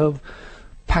like, of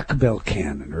Pachelbel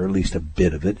Canon, or at least a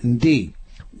bit of it. Indeed.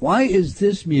 Why is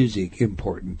this music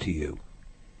important to you?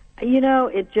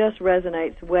 It just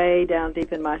resonates way down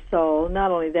deep in my soul.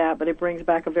 Not only that, but it brings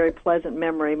back a very pleasant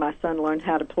memory. My son learned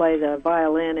how to play the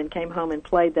violin and came home and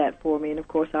played that for me, and of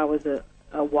course I was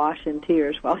awash in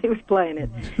tears while he was playing it.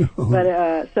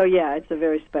 But so yeah, it's a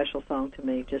very special song to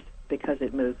me just because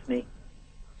it moves me.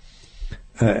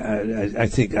 I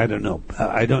think, I don't know.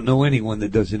 I don't know anyone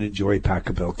that doesn't enjoy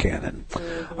Pachelbel Canon.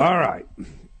 Mm-hmm. All right.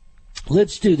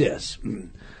 Let's do this.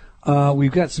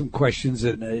 We've got some questions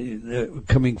that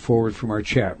coming forward from our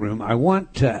chat room. I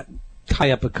want to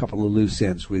tie up a couple of loose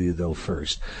ends with you, though,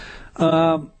 first.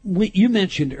 You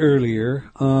mentioned earlier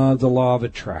the law of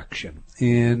attraction.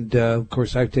 And, of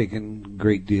course, I've taken a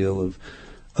great deal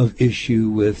of issue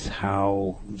with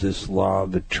how this law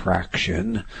of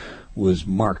attraction was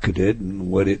marketed and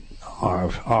what it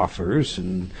offers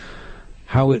and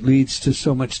how it leads to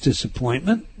so much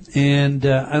disappointment. And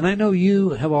I know you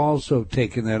have also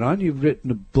taken that on. You've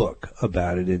written a book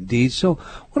about it, indeed. So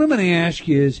what I'm going to ask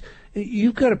you is,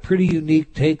 you've got a pretty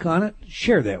unique take on it.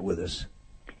 Share that with us.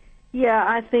 Yeah,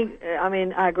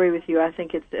 I agree with you. I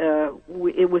think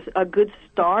it was a good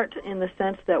start in the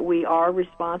sense that we are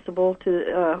responsible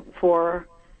for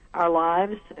our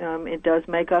lives. It does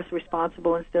make us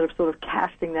responsible instead of sort of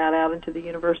casting that out into the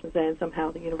universe and saying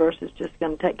somehow the universe is just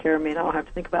going to take care of me and I don't have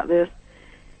to think about this.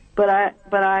 But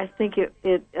I think it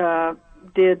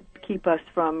did keep us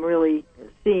from really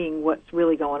seeing what's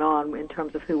really going on in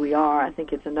terms of who we are. I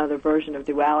think it's another version of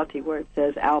duality where it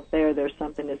says out there's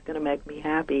something that's going to make me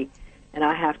happy, and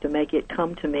I have to make it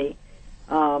come to me.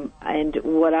 And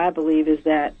what I believe is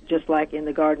that, just like in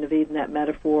the Garden of Eden, that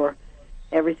metaphor,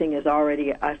 everything is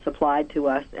already supplied to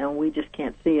us, and we just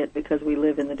can't see it because we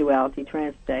live in the duality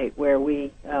trance state where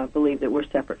we believe that we're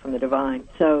separate from the divine.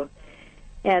 So,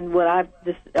 and what I've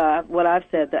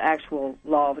said, the actual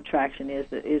law of attraction is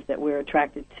that we're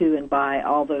attracted to and by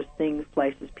all those things,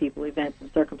 places, people, events,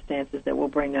 and circumstances that will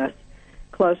bring us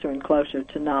closer and closer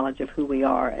to knowledge of who we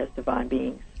are as divine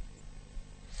beings.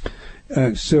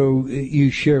 So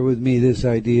you share with me this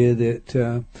idea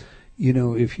that,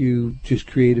 if you just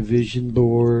create a vision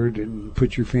board and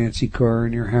put your fancy car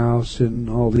in your house and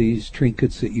all these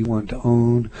trinkets that you want to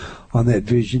own on that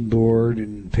vision board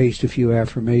and paste a few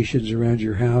affirmations around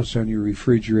your house on your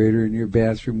refrigerator and your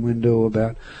bathroom window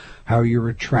about how you're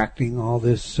attracting all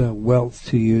this wealth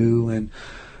to you, and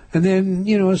then,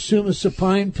 assume a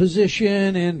supine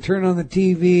position and turn on the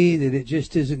TV, that it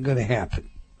just isn't going to happen.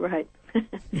 Right.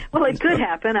 Well, it could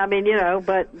happen.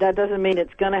 But that doesn't mean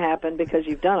it's going to happen because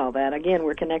you've done all that. Again,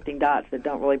 we're connecting dots that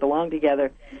don't really belong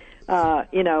together. We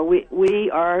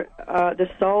are, the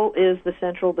soul is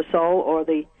the soul or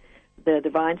the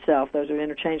divine self, those are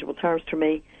interchangeable terms to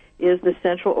me, is the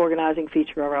central organizing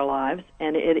feature of our lives,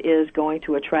 and it is going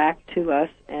to attract to us,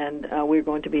 and we're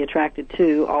going to be attracted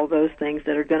to all those things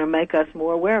that are going to make us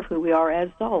more aware of who we are as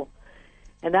soul.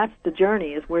 And that's the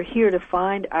journey, is we're here to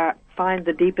find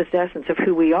the deepest essence of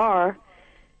who we are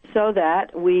so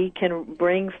that we can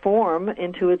bring form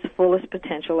into its fullest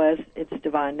potential as its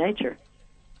divine nature.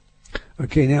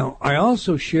 Okay, now, I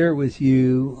also share with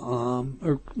you,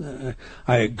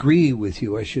 I agree with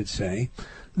you, I should say,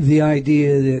 the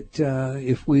idea that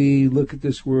if we look at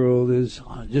this world as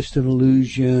just an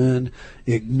illusion,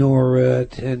 ignore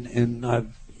it, and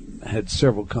I've had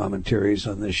several commentaries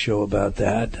on this show about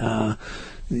that.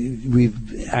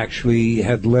 We've actually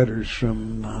had letters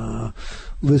from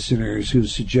listeners who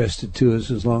suggested to us,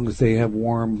 as long as they have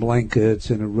warm blankets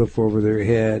and a roof over their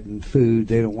head and food,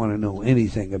 they don't want to know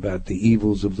anything about the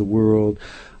evils of the world.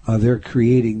 They're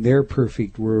creating their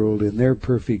perfect world in their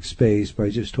perfect space by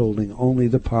just holding only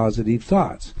the positive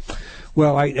thoughts.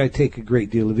 Well, I take a great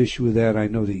deal of issue with that. I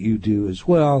know that you do as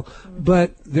well.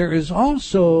 But there is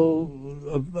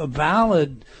also a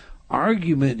valid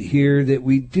argument here that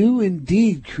we do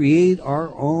indeed create our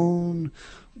own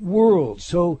world.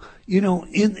 So, in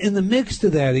the mix to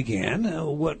that again,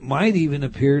 what might even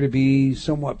appear to be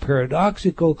somewhat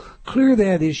paradoxical, clear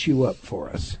that issue up for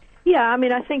us. Yeah,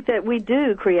 I think that we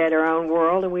do create our own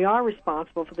world, and we are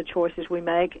responsible for the choices we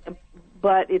make,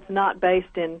 but it's not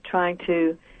based in trying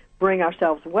to bring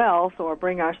ourselves wealth or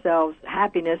bring ourselves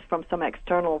happiness from some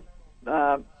external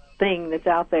thing that's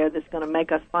out there that's going to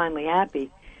make us finally happy.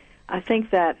 I think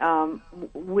that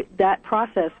that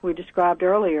process we described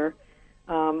earlier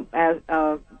as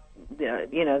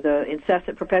the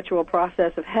incessant perpetual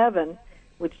process of heaven,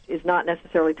 which is not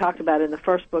necessarily talked about in the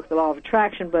first book, The Law of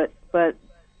Attraction, but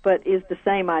is the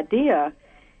same idea,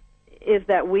 is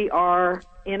that we are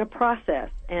in a process,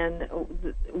 and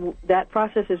that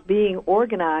process is being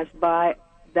organized by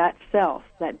that self,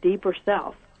 that deeper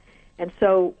self, and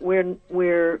so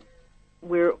we're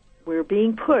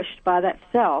being pushed by that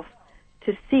self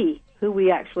to see who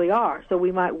we actually are. So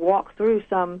we might walk through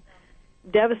some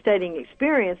devastating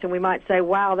experience, and we might say,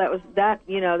 wow,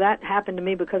 that happened to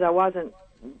me because I wasn't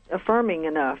affirming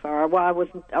enough, or I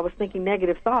was thinking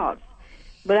negative thoughts.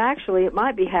 But actually, it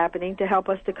might be happening to help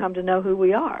us to come to know who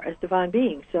we are as divine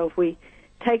beings. So if we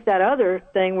take that other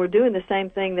thing, we're doing the same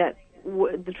thing that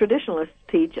the traditionalists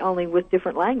teach, only with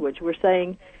different language. We're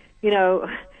saying,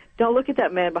 don't look at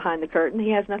that man behind the curtain.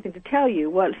 He has nothing to tell you.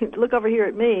 Look over here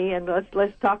at me, and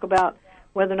let's talk about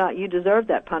whether or not you deserve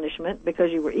that punishment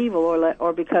because you were evil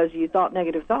or because you thought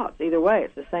negative thoughts. Either way,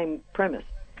 it's the same premise.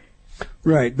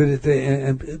 Right, but at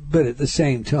the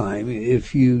same time,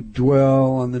 if you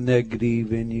dwell on the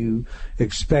negative and you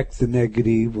expect the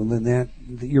negative, well, then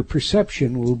your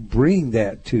perception will bring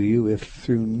that to you, if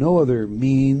through no other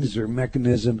means or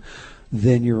mechanism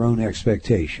than your own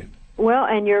expectation. Well,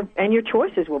 and your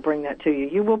choices will bring that to you.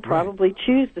 You will probably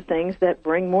choose the things that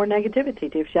bring more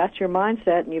negativity. If that's your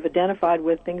mindset and you've identified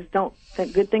with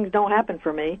good things don't happen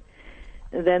for me,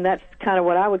 then that's kind of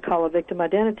what I would call a victim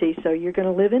identity. So you're going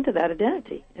to live into that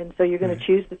identity, and so you're going to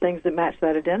choose the things that match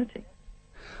that identity.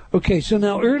 Okay, so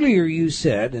now earlier you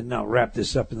said, and I'll wrap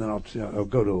this up, and then I'll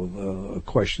go to a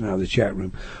question out of the chat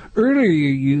room. Earlier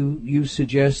you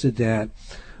suggested that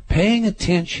paying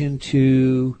attention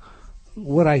to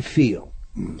what I feel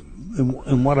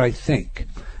and what I think,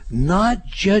 not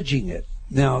judging it.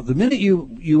 Now, the minute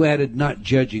you added not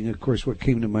judging, of course, what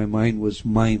came to my mind was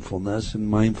mindfulness and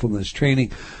mindfulness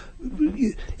training.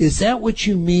 Is that what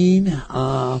you mean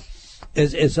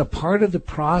as a part of the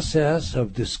process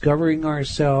of discovering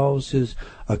ourselves, is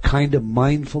a kind of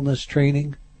mindfulness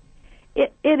training?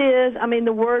 It is. I mean,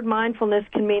 the word mindfulness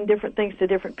can mean different things to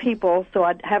different people, so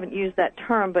I haven't used that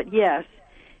term, but yes.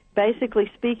 Basically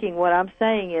speaking, what I'm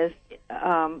saying is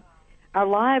our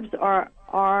lives are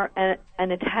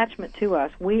an attachment to us.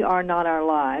 We are not our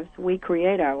lives. We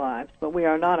create our lives, but we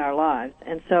are not our lives.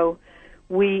 And so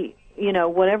we,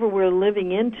 whatever we're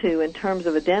living into in terms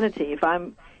of identity, if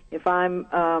I'm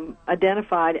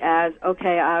identified as,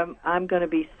 okay, I'm going to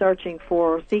be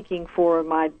seeking for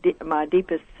my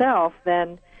deepest self,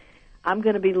 then I'm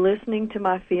going to be listening to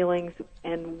my feelings,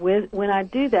 and when I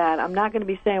do that, I'm not going to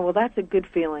be saying, well, that's a good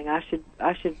feeling. I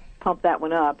should pump that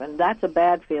one up, and that's a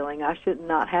bad feeling. I should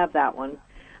not have that one.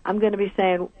 I'm going to be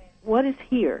saying, what is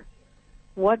here?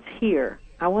 What's here?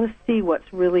 I want to see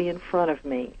what's really in front of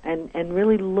me, and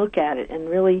really look at it, and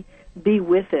really be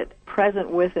with it,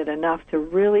 present with it enough to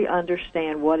really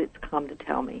understand what it's come to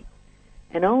tell me.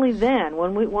 And only then,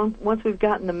 once we've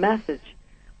gotten the message,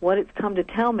 what it's come to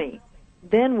tell me,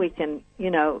 then we can,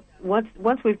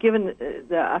 once we've given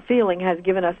a feeling has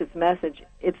given us its message,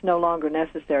 it's no longer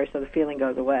necessary, so the feeling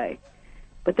goes away.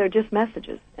 But they're just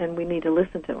messages, and we need to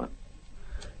listen to them.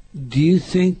 Do you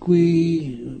think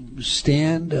we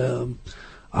stand a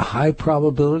high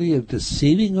probability of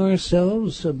deceiving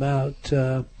ourselves about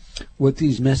what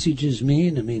these messages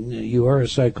mean? I mean, you are a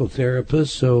psychotherapist,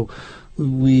 so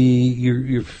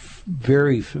you're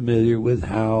very familiar with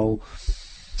how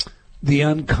the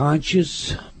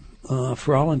unconscious,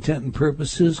 for all intent and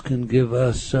purposes, can give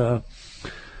us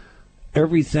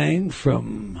everything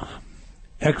from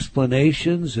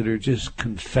explanations that are just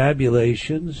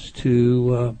confabulations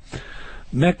to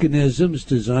mechanisms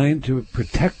designed to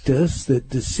protect us that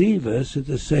deceive us at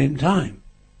the same time.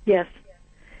 Yes.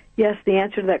 Yes, the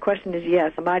answer to that question is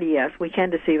yes, a mighty yes. We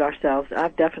can deceive ourselves.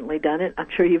 I've definitely done it. I'm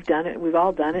sure you've done it. We've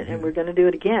all done it, and we're going to do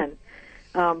it again.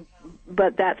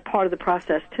 But that's part of the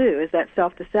process, too, is that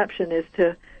self-deception is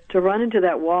to run into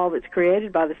that wall that's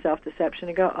created by the self-deception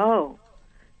and go, oh,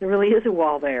 there really is a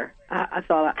wall there. I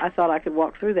thought I could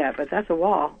walk through that, but that's a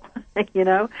wall,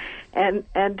 and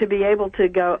to be able to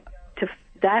go to,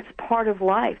 that's part of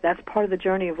life. That's part of the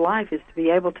journey of life, is to be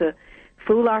able to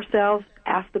fool ourselves,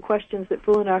 ask the questions that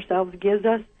fooling ourselves gives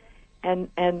us, and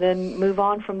then move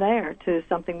on from there to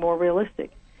something more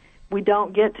realistic. We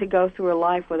don't get to go through a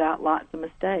life without lots of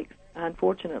mistakes.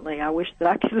 Unfortunately, I wish that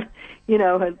I could,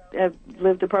 have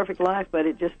lived a perfect life, but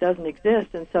it just doesn't exist.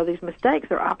 And so these mistakes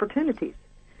are opportunities.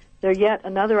 They're yet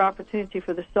another opportunity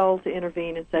for the soul to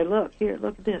intervene and say, look, here,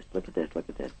 look at this, look at this, look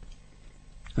at this.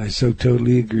 I so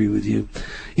totally agree with you.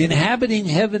 Inhabiting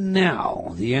Heaven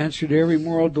Now, the answer to every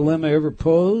moral dilemma ever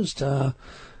posed.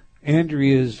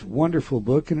 Andrea's wonderful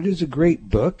book, and it is a great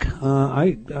book.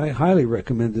 I highly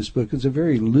recommend this book. It's a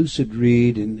very lucid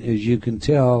read, and as you can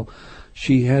tell,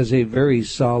 she has a very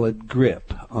solid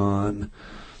grip on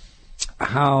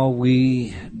how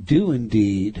we do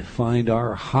indeed find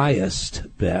our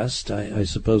highest best. I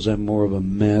suppose I'm more of a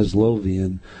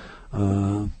Maslowian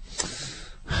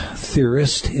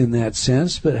theorist in that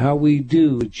sense, but how we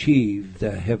do achieve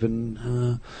the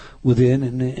heaven within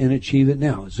and achieve it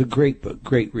now. It's a great book,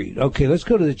 great read. Okay, let's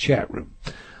go to the chat room.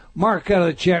 Mark out of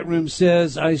the chat room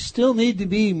says, I still need to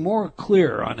be more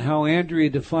clear on how Andrea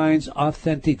defines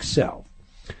authentic self.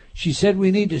 She said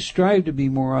we need to strive to be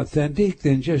more authentic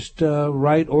than just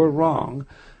right or wrong.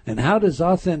 And how does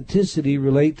authenticity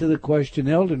relate to the question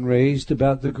Eldon raised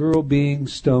about the girl being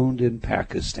stoned in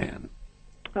Pakistan?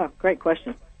 Oh, great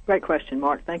question. Great question,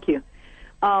 Mark. Thank you.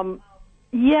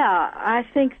 Yeah, I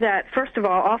think that, first of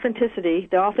all, authenticity,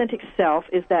 the authentic self,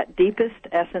 is that deepest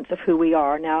essence of who we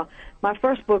are. Now, my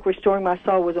first book, Restoring My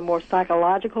Soul, was a more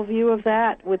psychological view of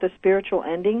that with a spiritual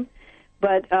ending.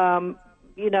 But, so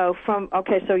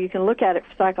you can look at it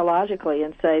psychologically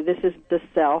and say this is the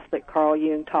self that Carl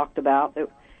Jung talked about,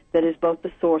 that is both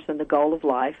the source and the goal of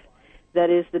life, that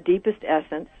is the deepest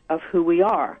essence of who we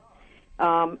are.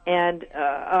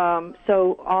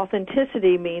 So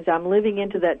authenticity means I'm living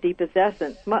into that deepest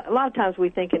essence. A lot of times we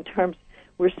think in terms,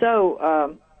 we're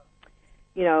so,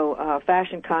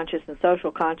 fashion conscious and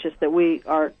social conscious that we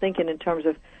are thinking in terms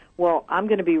of, well, I'm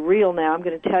going to be real now. I'm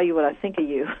going to tell you what I think of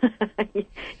you.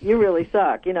 You really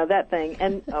suck, that thing.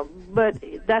 And but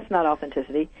that's not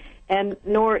authenticity. And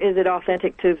nor is it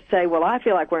authentic to say, well, I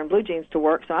feel like wearing blue jeans to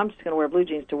work, so I'm just going to wear blue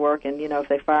jeans to work, and, if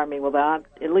they fire me, well, then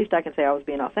at least I can say I was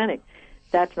being authentic.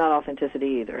 That's not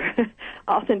authenticity either.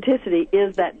 Authenticity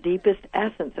is that deepest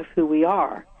essence of who we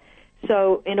are.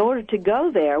 So in order to go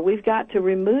there, we've got to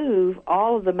remove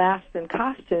all of the masks and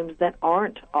costumes that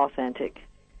aren't authentic.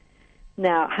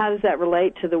 Now, how does that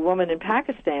relate to the woman in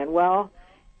Pakistan? Well,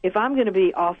 if I'm going to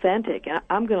be authentic,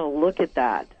 I'm going to look at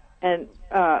that. And,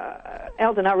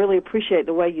 Eldon, I really appreciate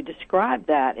the way you described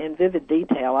that in vivid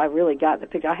detail. I really got the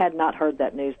picture. I had not heard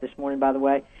that news this morning, by the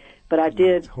way, but I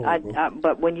did.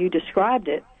 But when you described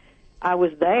it, I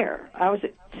was there. I was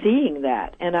seeing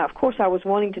that. And, of course, I was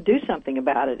wanting to do something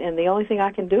about it. And the only thing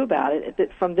I can do about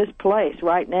it from this place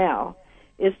right now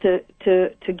is to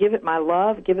give it my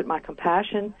love, give it my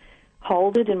compassion,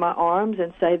 hold it in my arms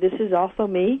and say, this is also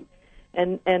me,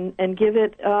 and give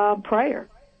it prayer.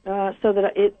 So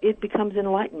that it becomes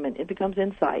enlightenment, it becomes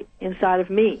insight inside of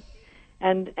me,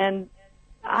 and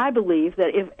I believe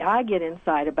that if I get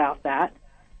insight about that,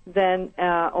 then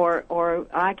or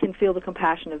I can feel the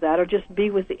compassion of that, or just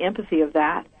be with the empathy of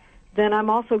that, then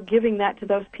I'm also giving that to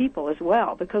those people as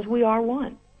well, because we are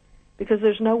one, because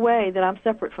there's no way that I'm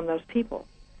separate from those people.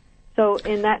 So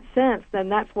in that sense, then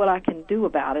that's what I can do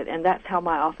about it, and that's how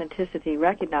my authenticity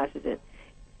recognizes it.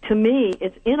 To me,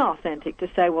 it's inauthentic to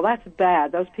say, well, that's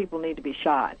bad. Those people need to be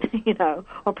shot,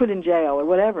 or put in jail or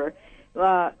whatever.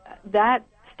 That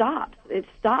stops. It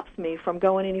stops me from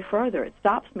going any further. It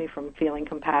stops me from feeling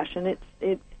compassion.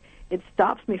 It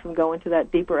stops me from going to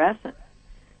that deeper essence.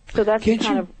 So that's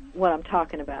of what I'm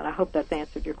talking about. I hope that's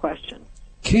answered your question.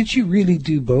 Can't you really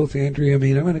do both, Andrea? I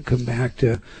mean, I'm going to come back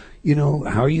to,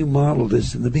 how you modeled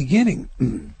this in the beginning.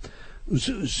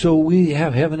 So we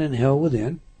have heaven and hell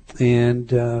within. And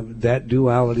that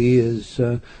duality is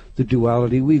the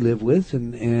duality we live with,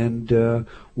 and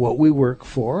what we work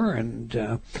for,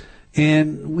 and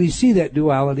we see that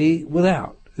duality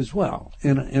without as well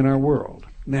in our world.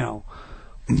 Now,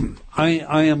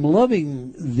 I am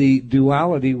loving the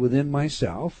duality within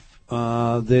myself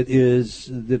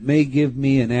that may give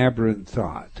me an aberrant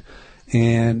thought,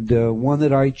 and one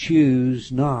that I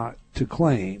choose not to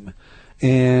claim.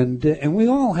 And we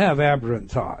all have aberrant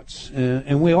thoughts,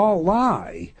 and we all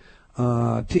lie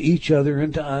to each other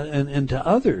and to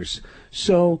others.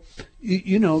 So,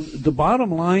 the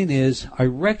bottom line is I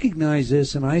recognize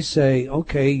this and I say,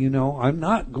 okay, I'm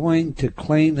not going to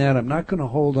claim that. I'm not going to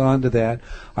hold on to that.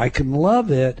 I can love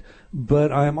it,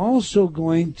 but I'm also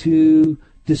going to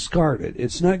discard it.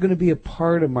 It's not going to be a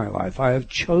part of my life. I have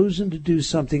chosen to do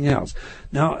something else.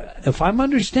 Now, if I'm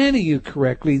understanding you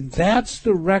correctly, that's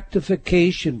the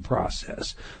rectification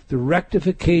process, the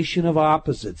rectification of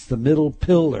opposites, the middle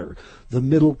pillar, the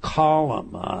middle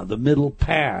column, the middle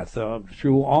path,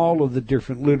 through all of the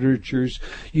different literatures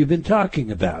you've been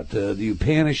talking about, the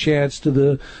Upanishads to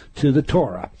the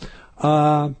Torah.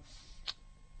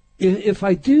 If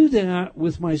I do that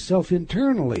with myself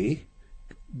internally,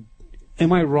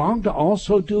 am I wrong to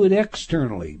also do it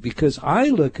externally? Because I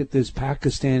look at this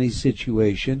Pakistani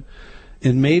situation,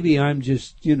 and maybe I'm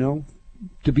just, to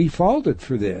be faulted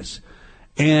for this.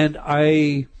 And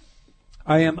I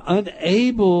am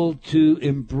unable to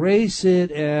embrace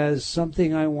it as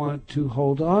something I want to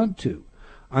hold on to.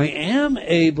 I am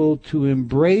able to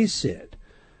embrace it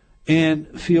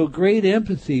and feel great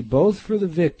empathy both for the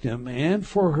victim and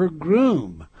for her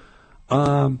groom.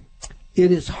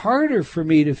 it is harder for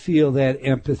me to feel that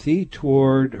empathy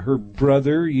toward her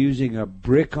brother using a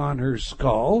brick on her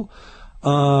skull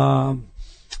on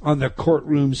the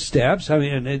courtroom steps. I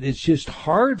mean, it's just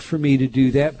hard for me to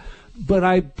do that. But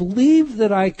I believe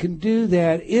that I can do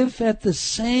that if at the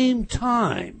same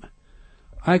time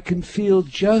I can feel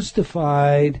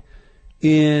justified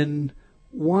in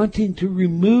wanting to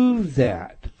remove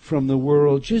that from the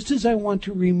world, just as I want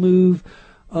to remove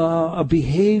a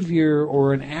behavior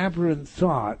or an aberrant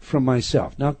thought from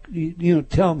myself. Now,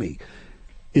 tell me,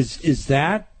 is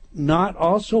that not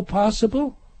also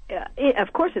possible?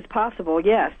 Of course it's possible,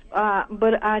 yes.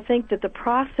 But I think that the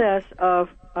process of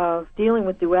dealing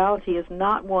with duality is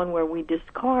not one where we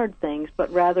discard things, but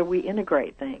rather we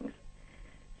integrate things.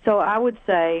 So I would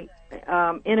say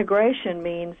integration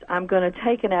means I'm going to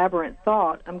take an aberrant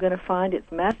thought, I'm going to find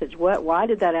its message. Why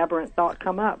did that aberrant thought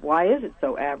come up? Why is it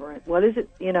so aberrant? What is it,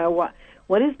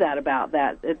 what is that about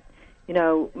that? It,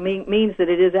 means that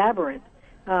it is aberrant.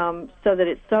 So that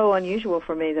it's so unusual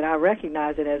for me that I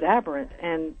recognize it as aberrant.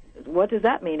 And what does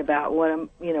that mean about what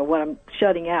I'm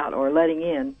shutting out or letting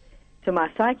in to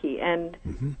my psyche? And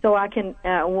so I can,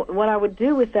 what I would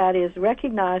do with that is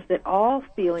recognize that all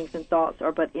feelings and thoughts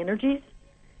are but energies,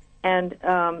 and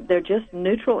they're just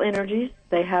neutral energies.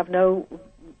 They have no,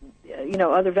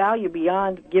 other value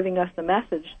beyond giving us the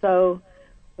message. So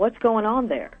what's going on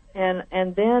there?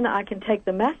 And then I can take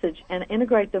the message and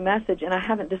integrate the message, and I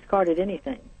haven't discarded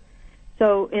anything.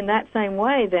 So in that same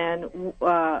way, then,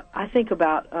 I think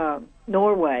about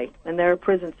Norway and their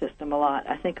prison system a lot.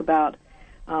 I think about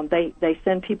they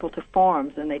send people to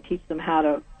farms, and they teach them how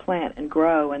to plant and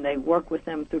grow, and they work with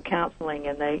them through counseling,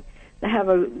 and they have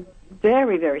a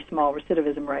very, very small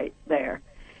recidivism rate there.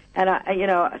 And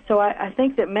I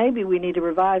think that maybe we need to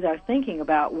revise our thinking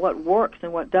about what works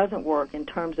and what doesn't work in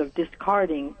terms of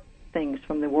discarding things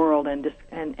from the world and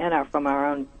from our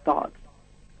own thoughts.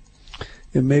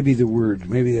 And maybe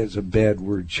that's a bad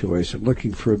word choice. I'm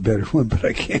looking for a better one, but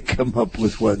I can't come up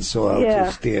with one, so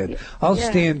I'll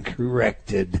stand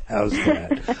corrected. How's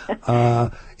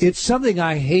that? It's something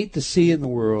I hate to see in the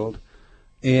world,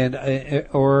 and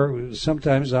or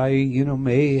sometimes I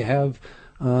may have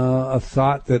a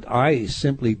thought that I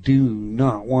simply do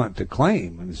not want to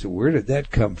claim. And so where did that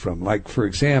come from? Like, for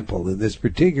example, in this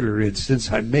particular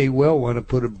instance, I may well want to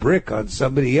put a brick on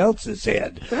somebody else's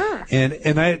head. Sure.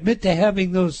 And I admit to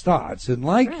having those thoughts. And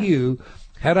like you,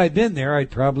 had I been there,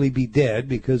 I'd probably be dead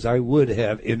because I would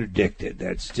have interdicted.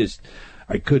 That's just,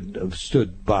 I couldn't have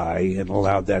stood by and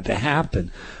allowed that to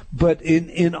happen. But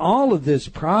in all of this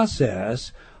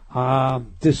process,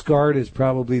 discard is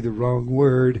probably the wrong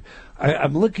word.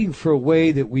 I'm looking for a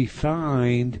way that we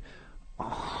find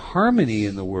harmony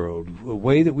in the world, a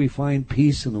way that we find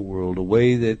peace in the world, a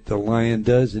way that the lion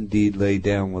does indeed lay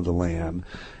down with the lamb.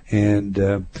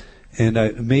 And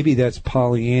maybe that's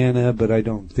Pollyanna, but I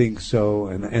don't think so.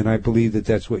 And I believe that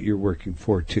that's what you're working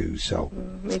for, too. So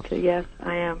me too, yes,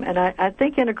 I am. And I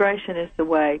think integration is the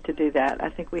way to do that. I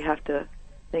think we have to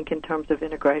think in terms of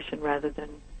integration rather than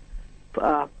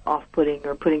off-putting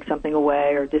or putting something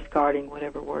away or discarding,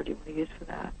 whatever word you want to use for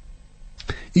that.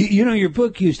 Your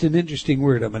book used an interesting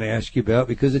word I'm going to ask you about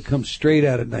because it comes straight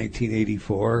out of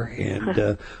 1984,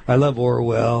 and I love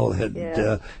Orwell,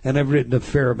 and I've written a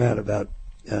fair amount about,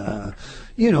 a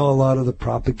lot of the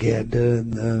propaganda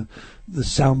and the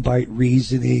soundbite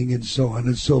reasoning and so on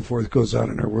and so forth goes on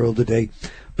in our world today.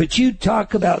 But you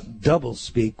talk about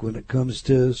doublespeak when it comes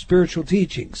to spiritual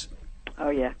teachings. Oh,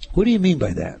 yeah. What do you mean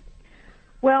by that?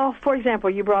 Well, for example,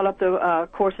 you brought up the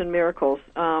Course in Miracles.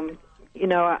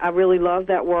 I really love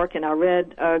that work, and I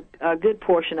read a good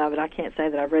portion of it. I can't say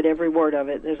that I've read every word of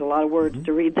it. There's a lot of words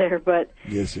to read there, but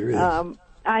yes, there is.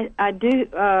 I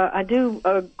do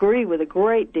agree with a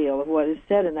great deal of what is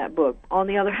said in that book. On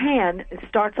the other hand, it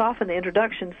starts off in the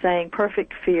introduction saying,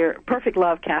 "Perfect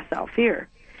love casts out fear,"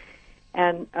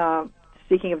 and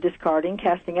speaking of discarding,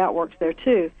 casting out works there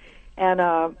too,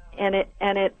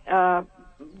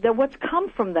 what's come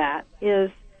from that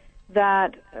is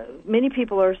that many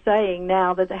people are saying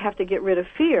now that they have to get rid of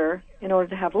fear in order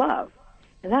to have love.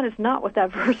 And that is not what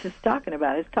that verse is talking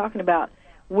about. It's talking about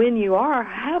when you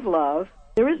have love,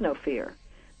 there is no fear.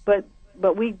 But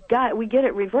we get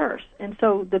it reversed. And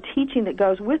so the teaching that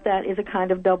goes with that is a kind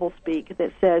of doublespeak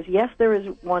that says, yes, there is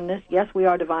oneness, yes, we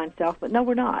are divine self, but no,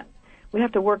 we're not. We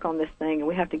have to work on this thing, and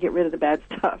we have to get rid of the bad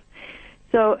stuff.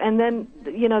 So, and then,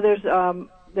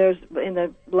 there's in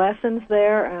the lessons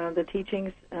there, the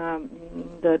teachings,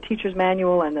 the teacher's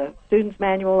manual and the student's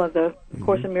manual of the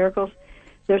Course in Miracles,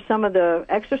 there's some of the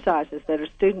exercises that our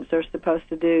students are supposed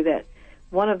to do. That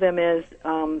one of them is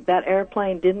that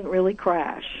airplane didn't really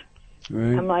crash.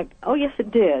 Right. I'm like, oh yes,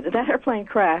 it did. That airplane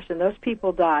crashed, and those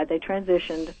people died. They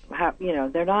transitioned.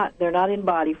 They're not in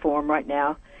body form right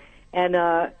now, and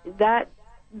that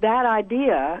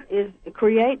idea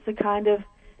creates a kind of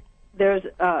there's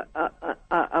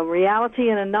a reality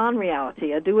and a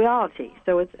non-reality, a duality.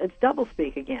 So it's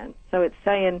doublespeak again. So it's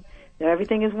saying that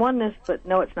everything is oneness, but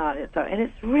no, it's not. And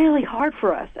it's really hard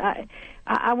for us.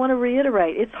 I want to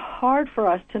reiterate, it's hard for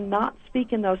us to not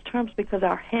speak in those terms because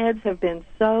our heads have been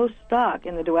so stuck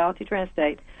in the duality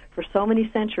trans-state for so many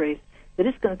centuries that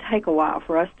it's going to take a while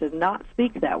for us to not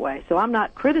speak that way. So I'm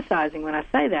not criticizing when I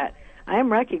say that. I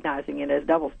am recognizing it as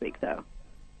doublespeak, though.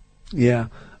 Yeah,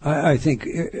 I think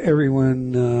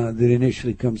everyone that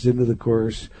initially comes into the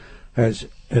course has,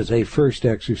 as a first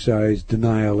exercise,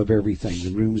 denial of everything.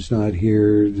 The room's not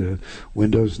here, the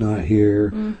window's not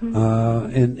here, and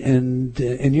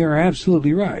you're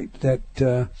absolutely right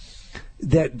that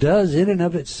that does in and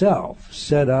of itself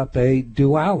set up a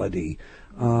duality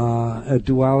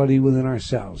within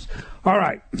ourselves. All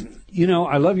right,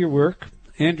 I love your work,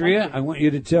 Andrea. I want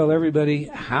you to tell everybody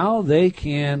how they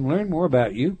can learn more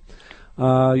about you.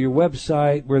 Your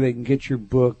website, where they can get your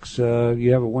books.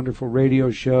 You have a wonderful radio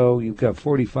show. You've got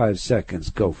 45 seconds.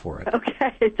 Go for it.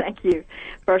 Okay, thank you.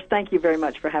 First, thank you very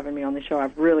much for having me on the show.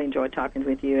 I've really enjoyed talking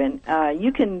with you. And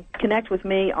you can connect with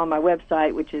me on my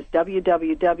website, which is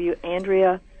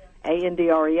www.Andrea,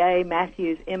 A-N-D-R-E-A,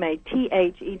 Matthews,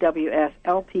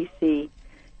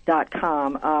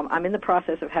 MATHEWS.LTC.com. I'm in the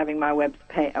process of having my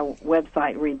website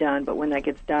redone, but when that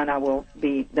gets done,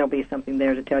 there'll be something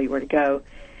there to tell you where to go.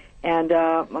 And,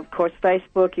 of course,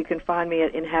 Facebook, you can find me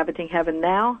at Inhabiting Heaven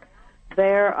Now.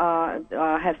 There,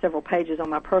 I have several pages on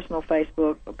my personal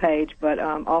Facebook page, but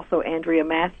also Andrea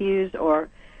Matthews, or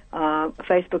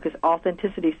Facebook is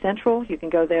Authenticity Central. You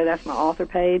can go there. That's my author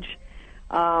page.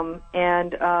 My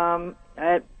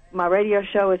radio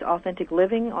show is Authentic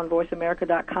Living on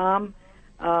VoiceAmerica.com.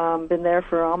 Been there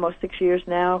for almost 6 years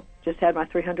now. Just had my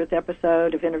 300th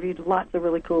episode. I've interviewed lots of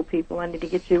really cool people. I need to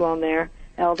get you on there,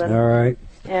 Eldon. All right.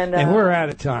 And we're out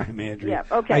of time, Andrea.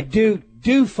 Yeah, okay. I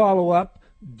do follow up.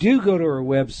 Do go to our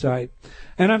website.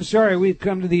 And I'm sorry we've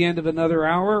come to the end of another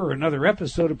hour or another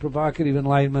episode of Provocative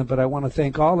Enlightenment, but I want to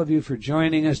thank all of you for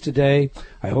joining us today.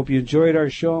 I hope you enjoyed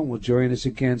our show, and will join us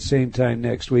again same time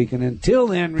next week. And until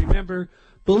then, remember,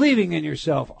 believing in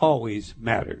yourself always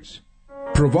matters.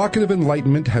 Provocative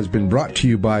Enlightenment has been brought to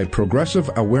you by Progressive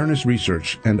Awareness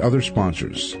Research and other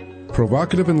sponsors.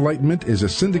 Provocative Enlightenment is a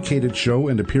syndicated show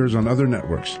and appears on other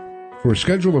networks. For a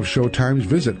schedule of show times,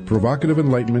 visit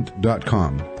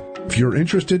provocativeenlightenment.com. If you're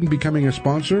interested in becoming a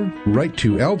sponsor, write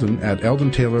to Eldon at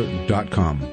eldontaylor.com.